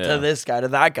Pele, Yeah. to this guy, to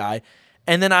that guy,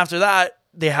 and then after that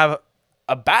they have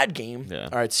a bad game. Yeah.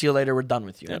 All right, see you later. We're done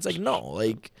with you. And it's like no,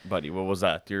 like buddy, what was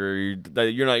that? You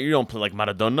don't play like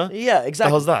Maradona. yeah,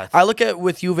 exactly. hell's that? I look at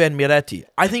with Juve and Miretti.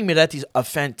 I think Miretti's a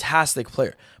fantastic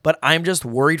player, but I'm just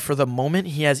worried for the moment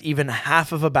he has even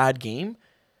half of a bad game.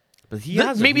 But he The-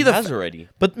 has maybe he the has fa- already.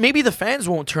 But maybe the fans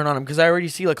won't turn on him because I already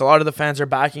see like a lot of the fans are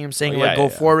backing him, saying Oh, like yeah, go yeah.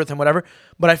 forward with him, whatever.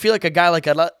 But I feel like a guy like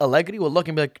Allegri will look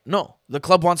and be like, no, the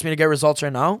club wants me to get results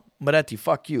right now. Miretti,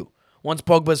 fuck you. Once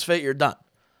Pogba's fit, you're done.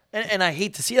 And I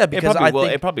hate to see that because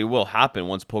It probably will happen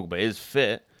once Pogba is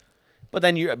fit. But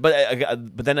then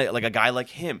like a guy like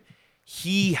him,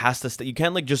 he has to. You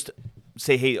can't like just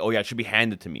say, hey, oh yeah, it should be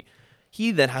handed to me.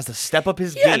 He then has to step up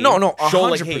his Yeah, game. no, show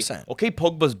like, hey, 100%. okay,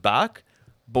 Pogba's back,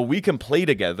 but we can play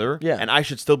together. Yeah. and I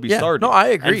should still be Yeah, starting. no, I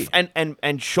agree.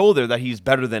 And show there that he's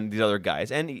better than these other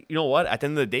guys. And you know what? At the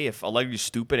end of the day, if Allegri's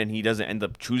stupid and he doesn't end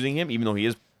up choosing him, even though he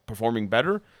is performing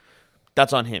better,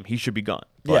 that's on him. He should be gone.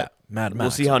 But Yeah, Mad we'll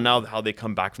Max. see how they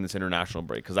come back from this international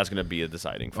break because that's going to be a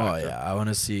deciding Oh factor. yeah, I want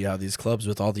to see how these clubs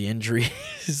with all the injuries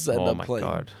end Oh up my playing.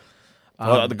 god.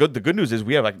 Well, the good news is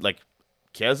we have like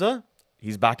Chiesa.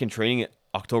 He's back in training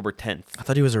October 10th. I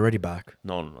thought he was already back.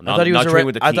 No, I thought he was not training already-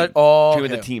 with the I team. thought- oh, training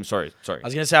with okay. the team. Sorry. I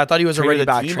was gonna say I thought he was Training already with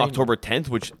the back. team training. October 10th,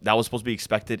 which that was supposed to be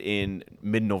expected in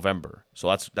mid-November. So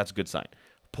that's a good sign.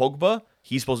 Pogba,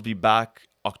 he's supposed to be back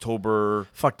October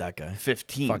Fuck that guy.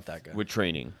 15th Fuck that guy. with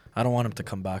training. I don't want him to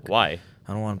come back. Why?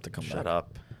 I don't want him to come back. Shut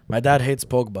up. My dad hates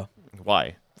Pogba.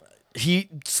 Why? He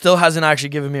still hasn't actually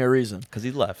given me a reason. Because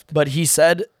he left. But he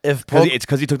said if It's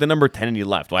because he took the number 10 and he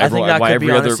left. Why I think that why could be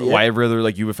every other honestly why it. every other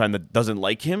like Juve fan that doesn't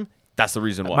like him? That's the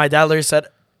reason why. my dad literally said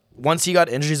once he got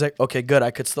injured, he's like, okay, good,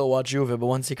 I could still watch Juve, but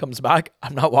once he comes back,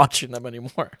 I'm not watching them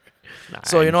anymore.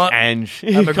 So you know what? And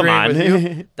I'm come agreeing on.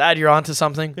 with you. Dad, you're onto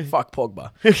something. Fuck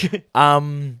Pogba.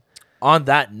 On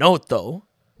that note, though,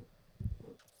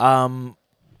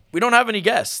 we don't have any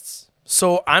guests.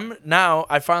 So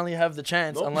I finally have the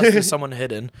chance, unless there's someone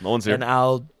hidden. No one's here. And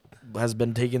Al has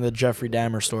been taking the Jeffrey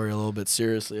Dahmer story a little bit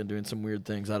seriously and doing some weird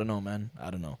things. I don't know, man. I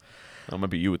don't know. That might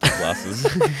be you with the glasses.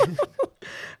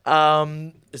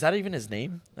 Is that even his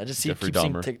name? I just Jeffrey keep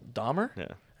seeing Dahmer. Dahmer? Yeah.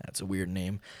 That's a weird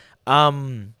name.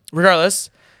 Regardless,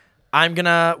 we're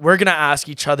gonna ask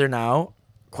each other now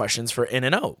questions for in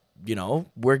and out. You know,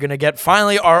 we're gonna get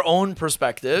finally our own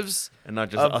perspectives. And not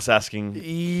just us asking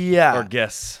Yeah. our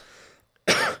guests.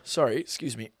 Sorry,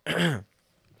 excuse me.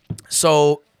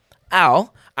 So,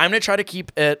 Al, I'm gonna try to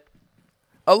keep it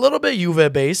a little bit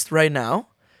Juve based right now,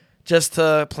 just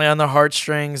to play on the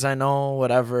heartstrings. I know,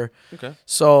 whatever. Okay.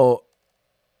 So,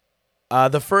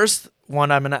 the first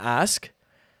one I'm gonna ask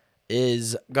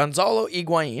is Gonzalo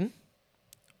Higuain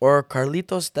or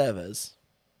Carlitos Tevez.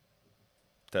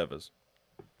 Tevez.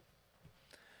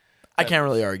 I can't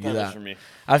really argue Tevez that. for me.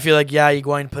 I feel like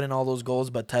Higuain put in all those goals,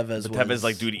 but Tevez. But Tevez,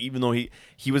 like, dude, even though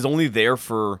he was only there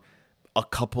for a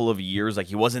couple of years, like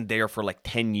he wasn't there for like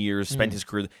 10 years, spent his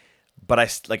career. But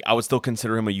I would still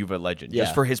consider him a Juve legend Yeah.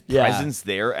 just for his Yeah. presence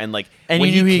there and like And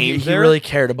when you knew came he there, really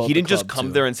cared about He the didn't just club, come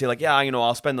too. there and say like, yeah,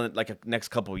 I'll spend like a next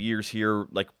couple of years here,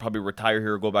 like probably retire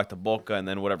here, go back to Boca, and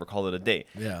then whatever, call it a day.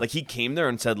 Yeah. Like he came there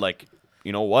and said like,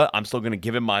 you know what, I'm still gonna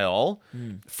give it my all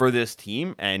for this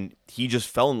team, and he just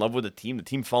fell in love with the team. The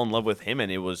team fell in love with him,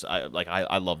 and it was I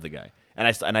love the guy, and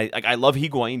I love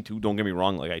Higuain too. Don't get me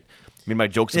wrong, like I made my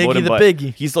jokes about Iggy him, the but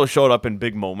Biggie. he still showed up in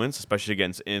big moments, especially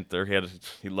against Inter.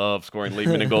 He loved scoring late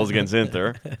minute goals against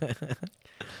Inter.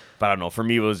 But I don't know. For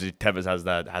me, it was Tevez has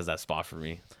that spot for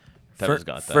me. Tevez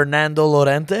got that. Fernando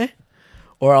Llorente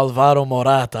or Alvaro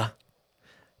Morata.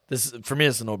 For me,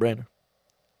 it's a no-brainer.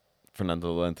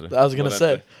 Fernando Llorente. I was gonna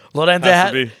say Llorente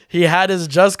Has to be. had his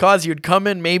just cause. He would come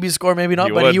in, maybe score, maybe not,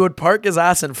 He but would. he would park his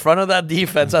ass in front of that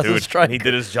defense as a Dude, striker. he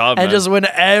did his job, and man. just win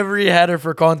every header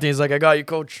for Conte. He's like, I got you,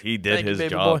 coach. He did Thank you, his baby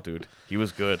job, boy. dude. He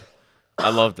was good. I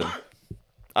loved him.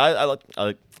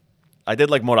 I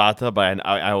did like Morata, but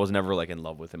I was never like in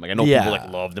love with him. Like I know Yeah. people like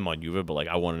loved him on Juve, but like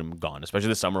I wanted him gone. Especially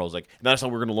this summer, I was like, then I saw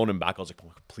we were gonna loan him back. I was like,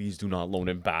 please do not loan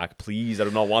him back, please. I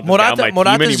do not want this guy on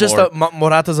my team anymore.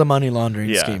 Morata's a money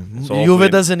laundering Yeah. scheme. So hopefully- Juve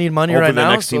doesn't need money right Hopefully the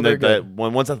now, next so team they're that good.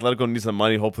 once Atletico needs some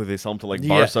money, hopefully they sell him to like Yeah.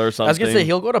 Barca or something. I was gonna say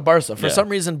he'll go to Barca. For Yeah. some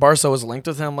reason, Barca was linked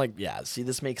with him. Like, yeah, see,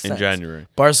 this makes In sense. January.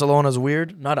 Barcelona's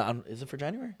weird. Is it for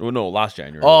January? Oh no, last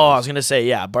January. Oh, I was gonna say,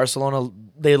 yeah, Barcelona.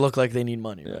 They look like they need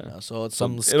money right Yeah. now, so it's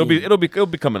some. it'll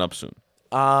be coming up soon.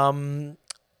 I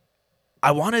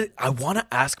want to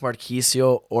ask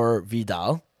Marquisio or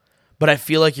Vidal, but I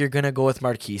feel like you're gonna go with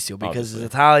Marquisio because Obviously. he's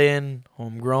Italian,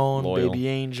 homegrown, Loyal. baby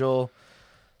angel,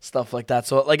 stuff like that.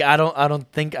 So like I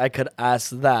don't think I could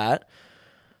ask that.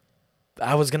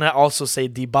 I was gonna also say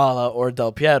Dybala or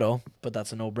Del Piero, but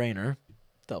that's a no-brainer.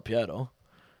 Del Piero.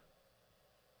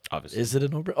 Obviously. Is it a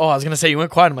no-brainer? Oh, I was gonna say you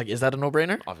went quiet. I'm like, is that a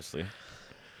no-brainer? Obviously.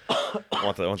 I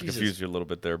want to Jesus. confuse you a little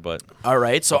bit there, but All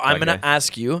right, so Fuck I'm that gonna guy.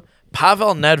 ask you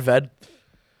Pavel Nedved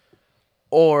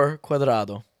or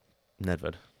Cuadrado.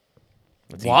 Nedved.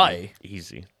 That's Why?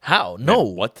 Easy. How? No.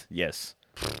 What? Yes.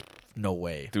 No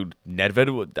way. Dude,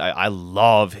 Nedved, I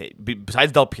love him.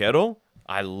 Besides Del Piero,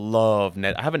 I love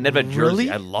Ned. I have a Nedved Really?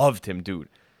 jersey. I loved him, dude.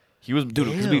 He was, dude,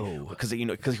 Ew. because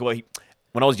when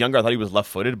I was younger, I thought he was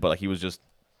left-footed, but like he was just,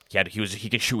 he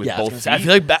could shoot with Yeah, I was both gonna feet. say, I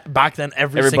feel like back then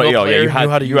everybody Everybody, single player you knew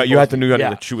how to use you had to both know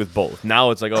how feet. to shoot with both.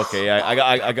 Now it's like, okay,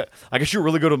 I can shoot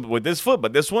really good with this foot,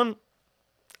 but this one,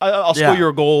 I'll Yeah. score you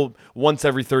a goal once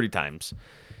every 30 times.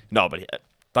 No, but I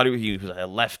thought he was a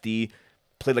lefty,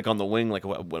 played like on the wing. Like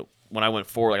when I went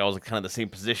forward, like I was like kind of the same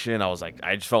position. I was like,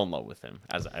 I just fell in love with him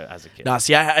as a kid. Nah,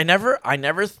 see, I never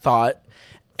thought,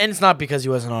 and it's not because he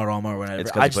wasn't on Roma or whatever. It's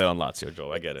I because he just, played on Lazio,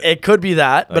 Joe. I get it. it could be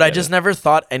that, but I get just it. never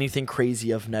thought anything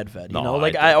crazy of Nedved. You No, know, I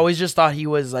like did. I always just thought he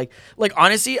was like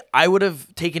honestly, I would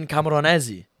have taken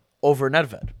Camoranesi over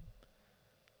Nedved.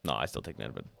 No, I still take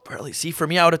Nedved. Really, see, for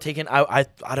me, I would have taken. I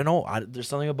don't know. There's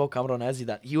something about Camoranesi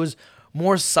that he was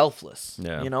more selfless.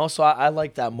 Yeah. You know, so I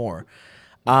like that more.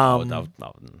 No.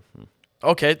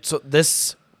 Okay, so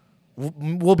this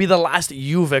will be the last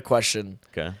Juve question.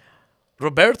 Okay.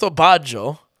 Roberto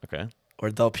Baggio Okay. or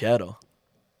Del Piero?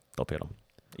 Del Piero.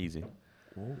 Easy.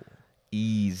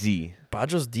 Easy.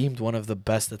 Baggio's deemed one of the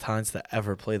best Italians to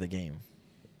ever play the game.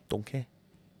 Don't care.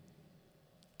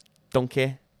 Don't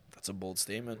care. That's a bold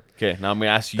statement. Okay, now I'm going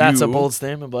to ask you That's a bold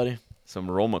statement, buddy. some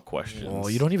Roma questions. Oh,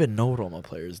 you don't even know Roma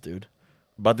players, dude.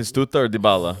 Batistuta or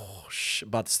Dybala? Oh,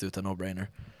 Batistuta, no-brainer.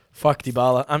 Fuck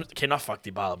Dybala. Okay, not fuck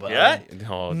Dybala, but...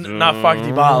 Oh, not fuck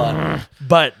Dybala.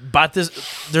 But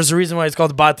there's a reason why it's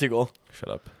called Batigol. Shut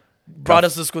up. Brought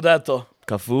us the Scudetto.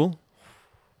 Cafu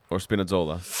or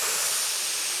Spinazzola?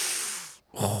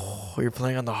 Oh, you're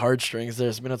playing on the heartstrings there.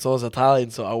 Spinazzola's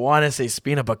Italian, so I want to say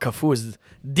Spina, but Cafu is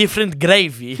different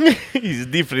gravy. He's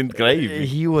different gravy.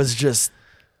 He was just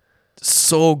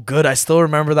so good. I still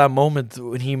remember that moment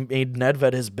when he made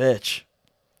Nedved his bitch.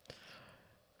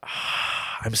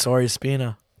 I'm sorry,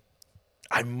 Spina.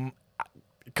 I'm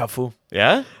Cafu.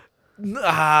 Yeah?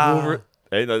 Ah.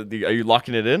 Hey, are you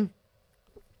locking it in?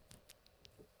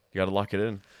 You got to lock it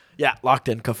in. Yeah, locked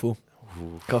in. Cafu.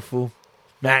 Cafu.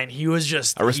 Man, he was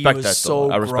just. I respect he was that, so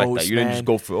though. I respect gross, that. You didn't man. just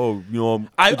go for,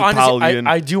 I honestly, Italian.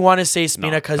 I do want to say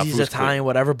Spina because he's Cafu's Italian, clear.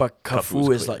 whatever, but Cafu's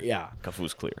Cafu is clear. like, yeah.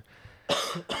 Cafu's clear.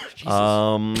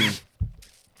 Jesus.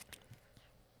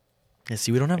 Yeah,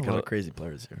 see, we don't have a lot of crazy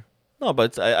players here. No,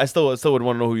 but I still would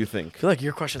want to know who you think. I feel like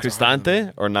your questions are harder than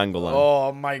Cristante or Nangolan?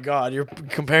 Oh my God, you're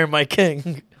comparing my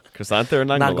king. Cristante or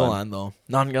Nangolan? Nangolan though.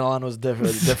 Nangolan was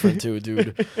different too,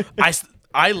 dude.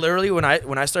 I literally when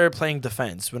I started playing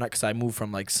defense because I moved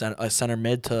from like center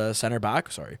mid to center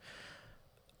back. Sorry.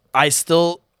 I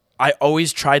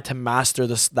always tried to master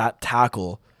that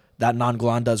tackle that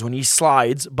Nangolan does when he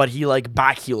slides, but he like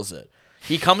back heels it.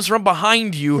 He comes from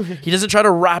behind you. He doesn't try to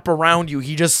wrap around you.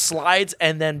 He just slides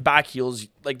and then back heels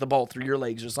like the ball through your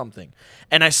legs or something.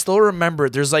 And I still remember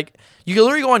there's like you can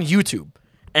literally go on YouTube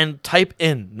and type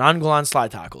in Nangolan slide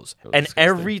tackles. And disgusting.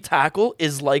 every tackle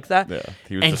is like that. Yeah,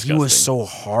 he was and disgusting. he was so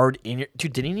hard in your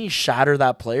dude, didn't he shatter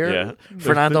that player? Yeah.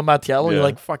 Fernando Mattiello, he Yeah.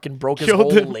 like fucking broke his Killed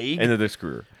whole him. leg. Ended their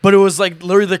career. But it was like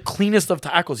literally the cleanest of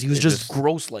tackles. He was It just just-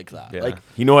 gross like that. Yeah. Like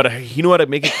He know how to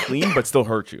make it clean but still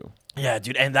hurt you. yeah,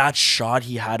 dude, and that shot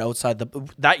he had outside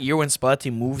that year when Spalletti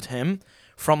moved him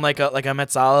from like a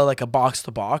mezzala, like a box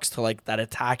to box to like that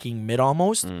attacking mid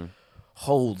almost.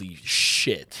 Holy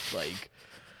shit! Like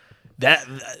that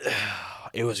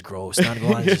it was gross.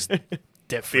 Nangolan is just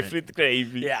different. Different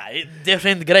gravy. Yeah,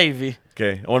 different gravy.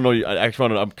 Okay, I want to know. I actually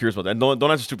want to. I'm curious about that.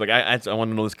 Don't answer stupid. Like I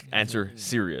want to know this answer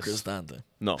serious. Cristante.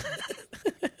 No.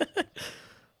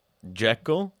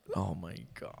 Dzeko Oh my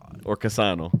God. or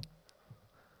Cassano?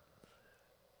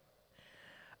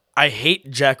 I hate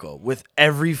Dzeko with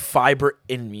every fiber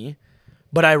in me,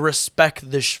 but I respect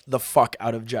the fuck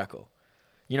out of Dzeko.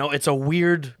 You know, it's a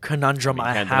weird conundrum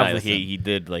I Can't have deny with that him. he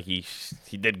did like he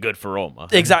did good for Roma.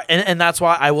 Exactly, and that's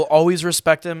why I will always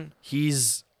respect him.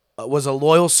 He's was a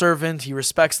loyal servant. He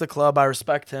respects the club. I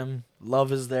respect him.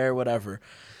 Love is there, whatever.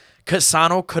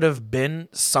 Cassano could have been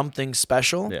something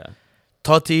special. Yeah,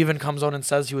 Totti even comes out and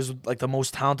says he was like the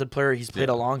most talented player he's played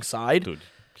alongside. dude,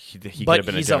 he could But have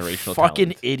been he's a a generational fucking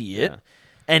talent. idiot, Yeah.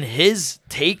 and his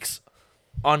takes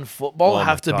on football Oh my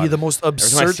have to be God. the most Every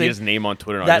time I absurd see thing. his name on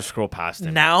Twitter, I that just scroll past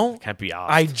him. Now, Can't be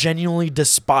asked. I genuinely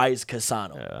despise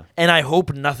Cassano, Yeah. and I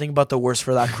hope nothing but the worst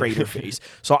for that crater face.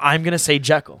 So I'm gonna say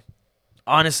Dzeko.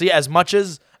 Honestly, as much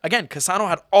as again, Cassano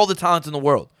had all the talent in the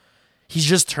world, he's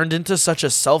just turned into such a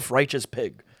self-righteous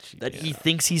pig that he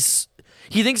thinks he's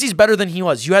better than he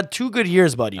was. You had 2 good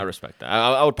years, buddy. I respect that.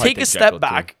 I would probably Take a Dzeko, step too.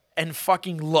 back and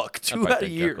fucking look. I'd 2 probably out of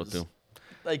take years. Dzeko, too.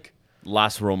 Like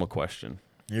Last Roma question.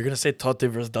 you're gonna say Totti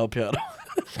versus Del Piero.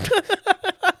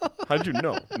 How'd you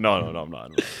know? No, I'm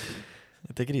not.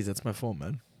 Take it easy. That's my phone,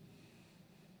 man.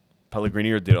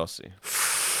 Pellegrini or De Rossi?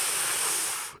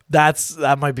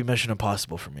 That might be Mission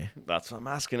Impossible for me. That's what I'm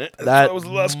asking it. That was the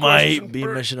last might question, be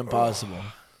Bert. Mission Impossible.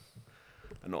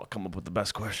 I know I'll come up with the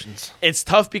best questions. It's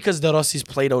tough because De Rossi's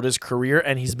played out his career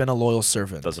and he's been a loyal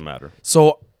servant. Doesn't matter.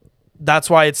 So that's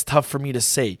why it's tough for me to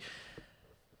say.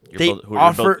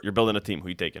 You're building a team. Who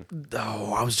you taking?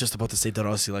 Oh, I was just about to say De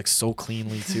Rossi like so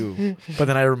cleanly too, but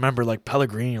then I remember like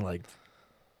Pellegrini like.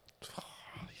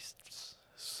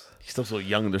 He's still so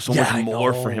young. There's so Yeah, much I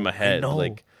more know, for him I ahead. know.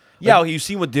 Like, yeah, you've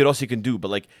seen what De Rossi can do, but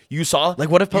like you saw, Like,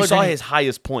 what if you saw Pellegrini- his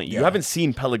highest point? You Yeah. haven't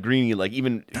seen Pellegrini like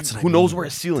even. That's what I Who knows mean. where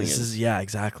his ceiling This is? Yeah,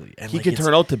 exactly. And He like, could it's-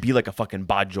 turn out to be like a fucking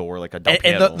Baggio or like a Del and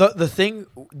Piero. the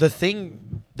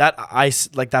thing that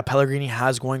that Pellegrini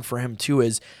has going for him too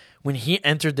is when he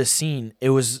entered the scene, it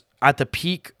was at the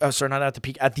peak. Not at the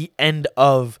peak, at the end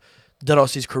of De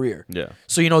Rossi's career. Yeah.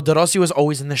 So De Rossi was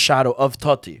always in the shadow of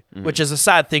Totti, which is a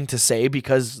sad thing to say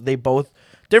because they both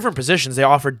different positions. They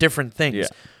offer different things. Yeah.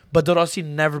 But De Rossi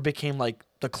never became like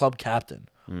the club captain.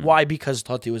 Why? Because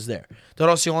Totti was there. De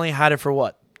Rossi only had it for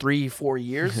what, 3-4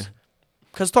 years?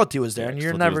 Because Totti was there, and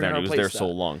you're never going to He was replace there so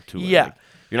that. long too. Yeah. Like,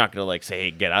 you're not gonna like say,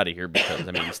 "Hey, get out of here," because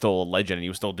I mean he's still a legend and he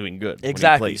was still doing good. when he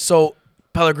Exactly. played. So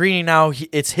Pellegrini now,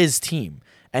 it's his team,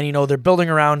 and they're building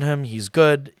around him. He's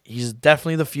good. He's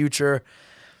definitely the future.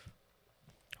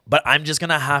 But I'm just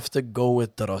gonna have to go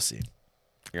with De Rossi.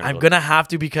 I'm gonna have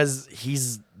to because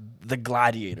he's the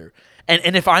gladiator.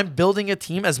 And if I'm building a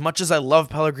team, as much as I love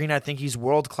Pellegrini, I think he's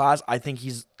world class. I think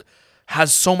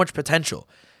has so much potential.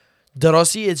 De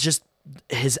Rossi is just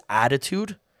his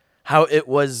attitude, how it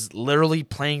was literally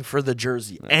playing for the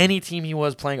jersey. Any team he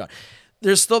was playing on.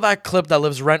 There's still that clip that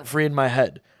lives rent-free in my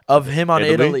head of him on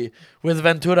Italy with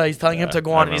Ventura. He's telling him to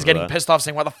go on, and he's getting pissed off,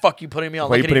 saying, "Why the fuck you putting me on?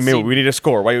 Why you putting me? We need a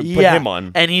score. Why you put him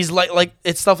on?" And he's like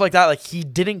it's stuff like that. Like he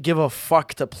didn't give a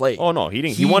fuck to play. Oh no, he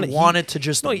didn't. He wanted to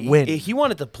just win. He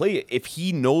wanted to play if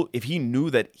he knew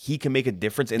that he can make a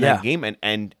difference in that game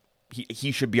and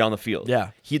he should be on the field.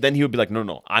 Yeah. He would be like,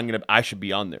 no, I should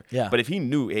be on there. Yeah. But if he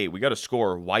knew, hey, we got to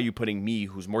score, why are you putting me,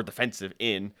 who's more defensive,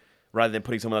 in rather than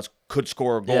putting someone else could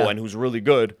score a goal and who's really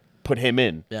good, put him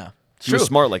in. Yeah. He was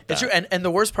smart like that. It's true. And the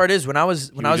worst part is when I was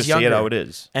just younger, say it how it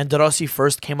is. and De Rossi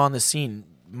first came on the scene,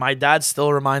 my dad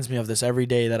still reminds me of this every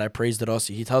day that I praise De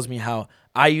Rossi. He tells me how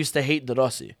I used to hate De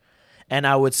Rossi. And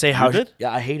I would say how did?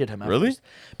 I hated him at Really? first.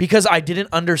 Because I didn't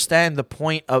understand the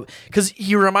point of because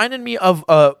he reminded me of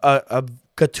a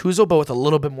Gattuso, but with a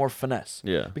little bit more finesse.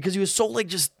 Yeah. Because he was so like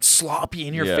just sloppy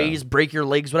in your Yeah. face, break your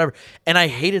legs, whatever. And I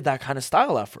hated that kind of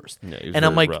style at first. Yeah, he was and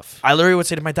I'm very like, rough. I literally would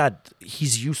say to my dad,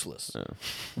 he's useless.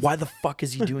 Why the fuck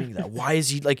is he doing that? Why is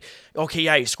he like, okay,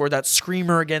 yeah, he scored that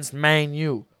screamer against Man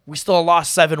U. We still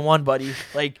lost 7-1, buddy.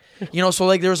 Like, so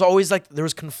like there was always like, there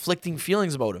was conflicting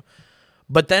feelings about him.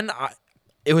 But then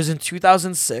it was in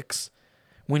 2006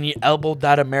 when he elbowed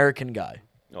that American guy.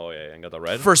 Oh yeah, and got the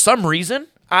red. For some reason,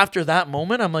 after that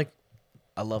moment, I'm like,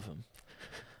 I love him.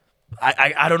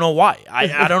 I don't know why.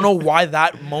 I don't know why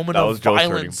that moment That of was Joe's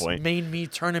turning violence point. made me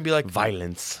turn and be like,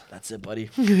 Violence. that's it, buddy.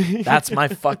 That's my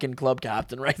fucking club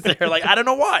captain right there. Like, I don't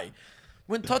know why.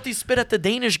 When Totti spit at the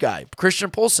Danish guy,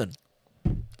 Christian Poulsen,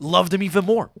 loved him even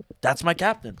more. That's my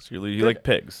captain. So you like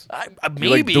pigs. Maybe. You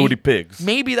like duty pigs.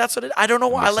 Maybe that's what it. I don't know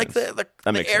why. I Makes like sense. the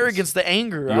That makes sense. arrogance, the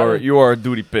anger. You are a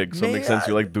duty pig, so it May makes sense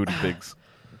you I- like duty pigs.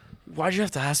 Why'd you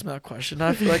have to ask me that question?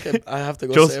 I feel like I have to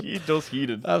go Joe's, say. Joe's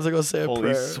heated. I have to go say a Holy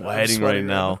prayer. I'm sweating right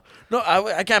now. No,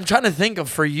 I'm trying to think of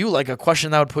for you like a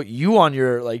question that would put you on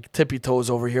your like tippy toes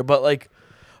over here. But like,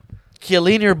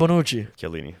 Chiellini or Bonucci?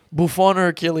 Chiellini. Buffon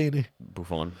or Chiellini?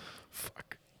 Buffon.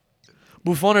 Fuck.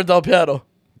 Buffon or Del Piero?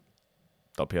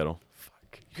 Del Piero.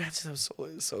 You answer them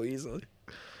so easily.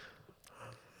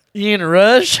 Ian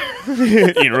Rush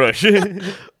Ian Rush.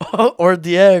 or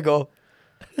Diego?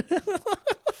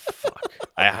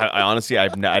 I honestly I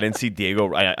didn't see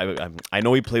Diego. I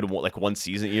know he played like one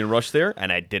season Ian Rush there,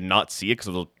 and I did not see it because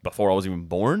it was before I was even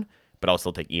born. But I'll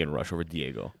still take Ian Rush over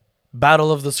Diego.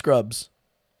 Battle of the Scrubs.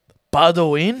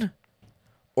 Badoin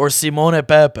or Simone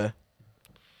Pepe?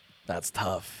 That's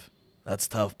tough.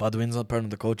 Badoin's not part of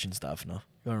the coaching staff, no? You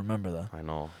gotta remember that. I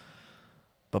know.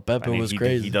 But Pepe I mean, was he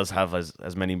crazy. does have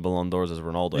as many Ballon d'Ors as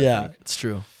Ronaldo. I Yeah, think. it's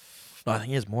true. No, I think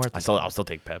he has more. I'll still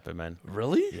take Pepe, man.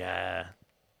 Really? Yeah.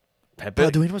 Pepe.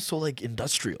 Badoin was so like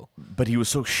industrial. But he was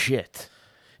so shit.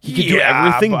 He could do Yeah,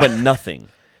 everything but- but nothing.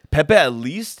 Pepe at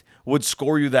least would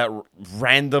score you that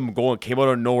random goal and came out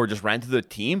of nowhere, just ran to the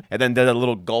team, and then did a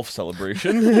little golf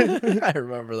celebration. I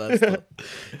remember that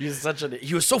stuff.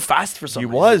 He was so fast for some He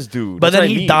reason. was, dude. But That's then what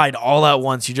I he mean. died all at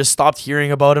once. You just stopped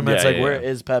hearing about him. And it's Yeah, like, yeah, where yeah.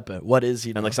 is Pepe? What is he?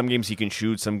 And now? like some games he can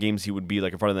shoot, some games he would be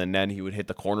like in front of the net, and he would hit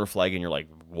the corner flag, and you're like,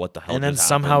 what the hell? And then just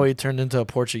somehow happened? he turned into a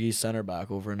Portuguese center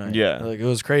back overnight. Yeah. Like it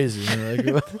was crazy.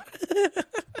 Like,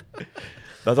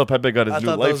 That's how Pepe got his I new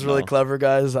thought life. that was really now. clever,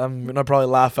 guys. I'm gonna probably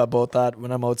laugh about that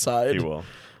when I'm outside. He will.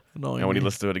 Knowing And when he me.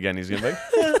 listens to it again, he's gonna be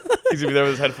he's gonna be there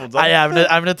with his headphones on. I'm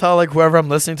gonna tell like whoever I'm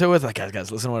listening to with, like,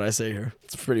 guys, listen to what I say here.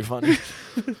 It's pretty funny.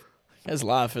 Guys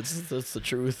laugh. It's the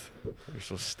truth. You're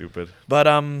so stupid, But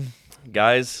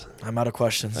guys. I'm out of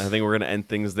questions. I think we're gonna end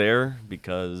things there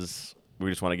because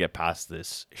we just want to get past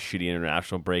this shitty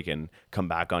international break and come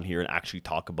back on here and actually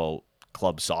talk about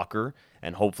club soccer.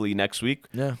 And hopefully next week,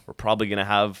 Yeah. we're probably gonna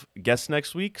have guests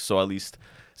next week, so at least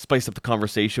spice up the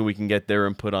conversation. We can get there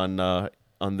and put on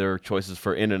their choices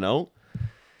for in and out.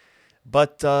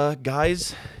 But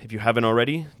guys, if you haven't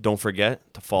already, don't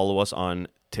forget to follow us on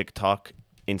TikTok,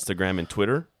 Instagram, and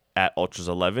Twitter at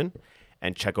Ultras11,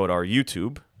 and check out our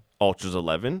YouTube,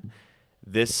 Ultras11.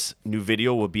 This new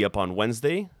video will be up on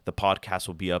Wednesday. The podcast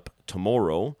will be up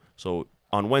tomorrow. So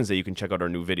on Wednesday, you can check out our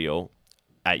new video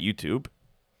at YouTube.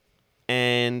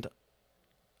 And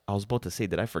I was about to say,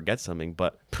 did I forget something?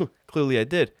 But clearly I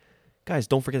did. Guys,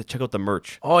 don't forget to check out the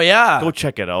merch. Oh, yeah. Go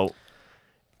check it out.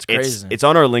 It's crazy. It's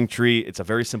on our link tree. It's a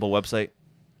very simple website,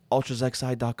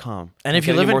 ultrazxi.com. And if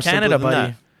you live in Canada,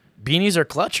 buddy, beanies are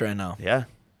clutch right now. Yeah.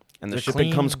 And the They're shipping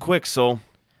clean. comes quick, so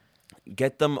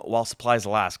get them while supplies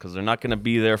last, because they're not going to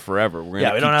be there forever. We're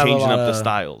going to keep changing up the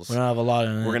styles. We don't have a lot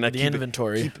in We're going to the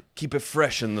inventory. keep it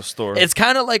fresh in the store. It's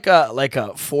kind of like a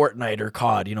Fortnite or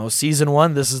COD. You know, season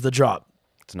 1, this is the drop.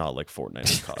 It's not like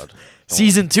Fortnite and COD.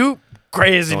 Season 2,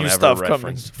 crazy Don't new ever stuff coming.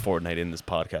 reference Fortnite in this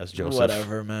podcast, Joseph.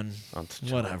 Whatever, man.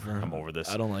 Whatever. I'm over this.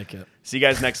 I don't like it. See you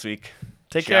guys next week.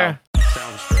 Take Ciao. care.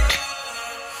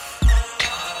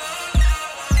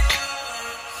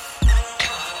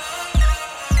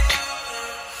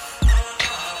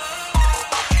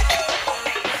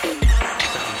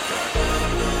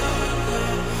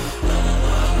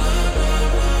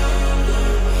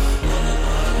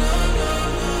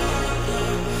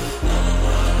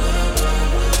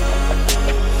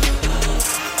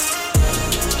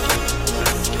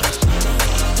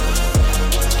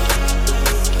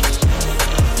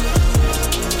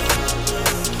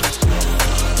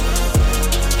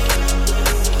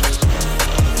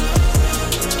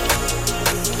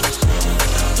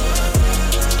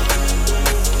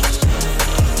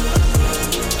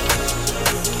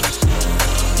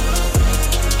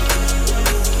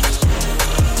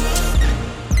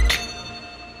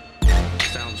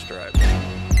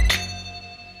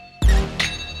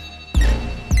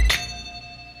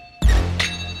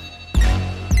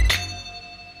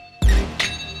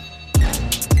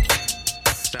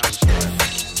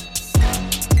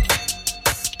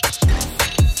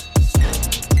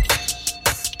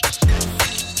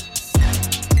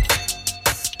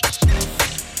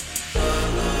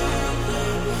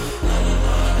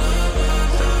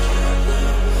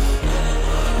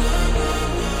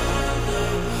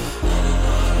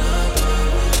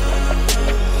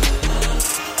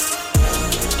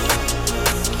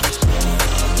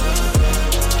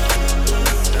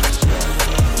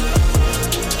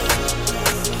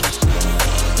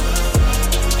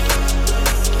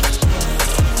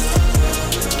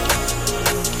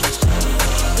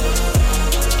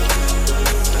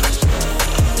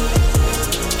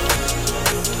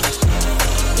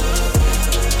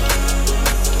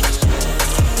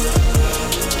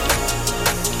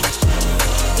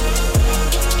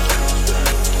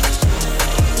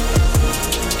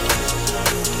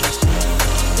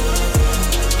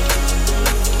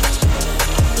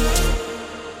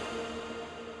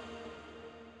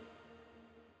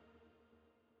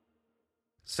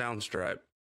 Soundstripe.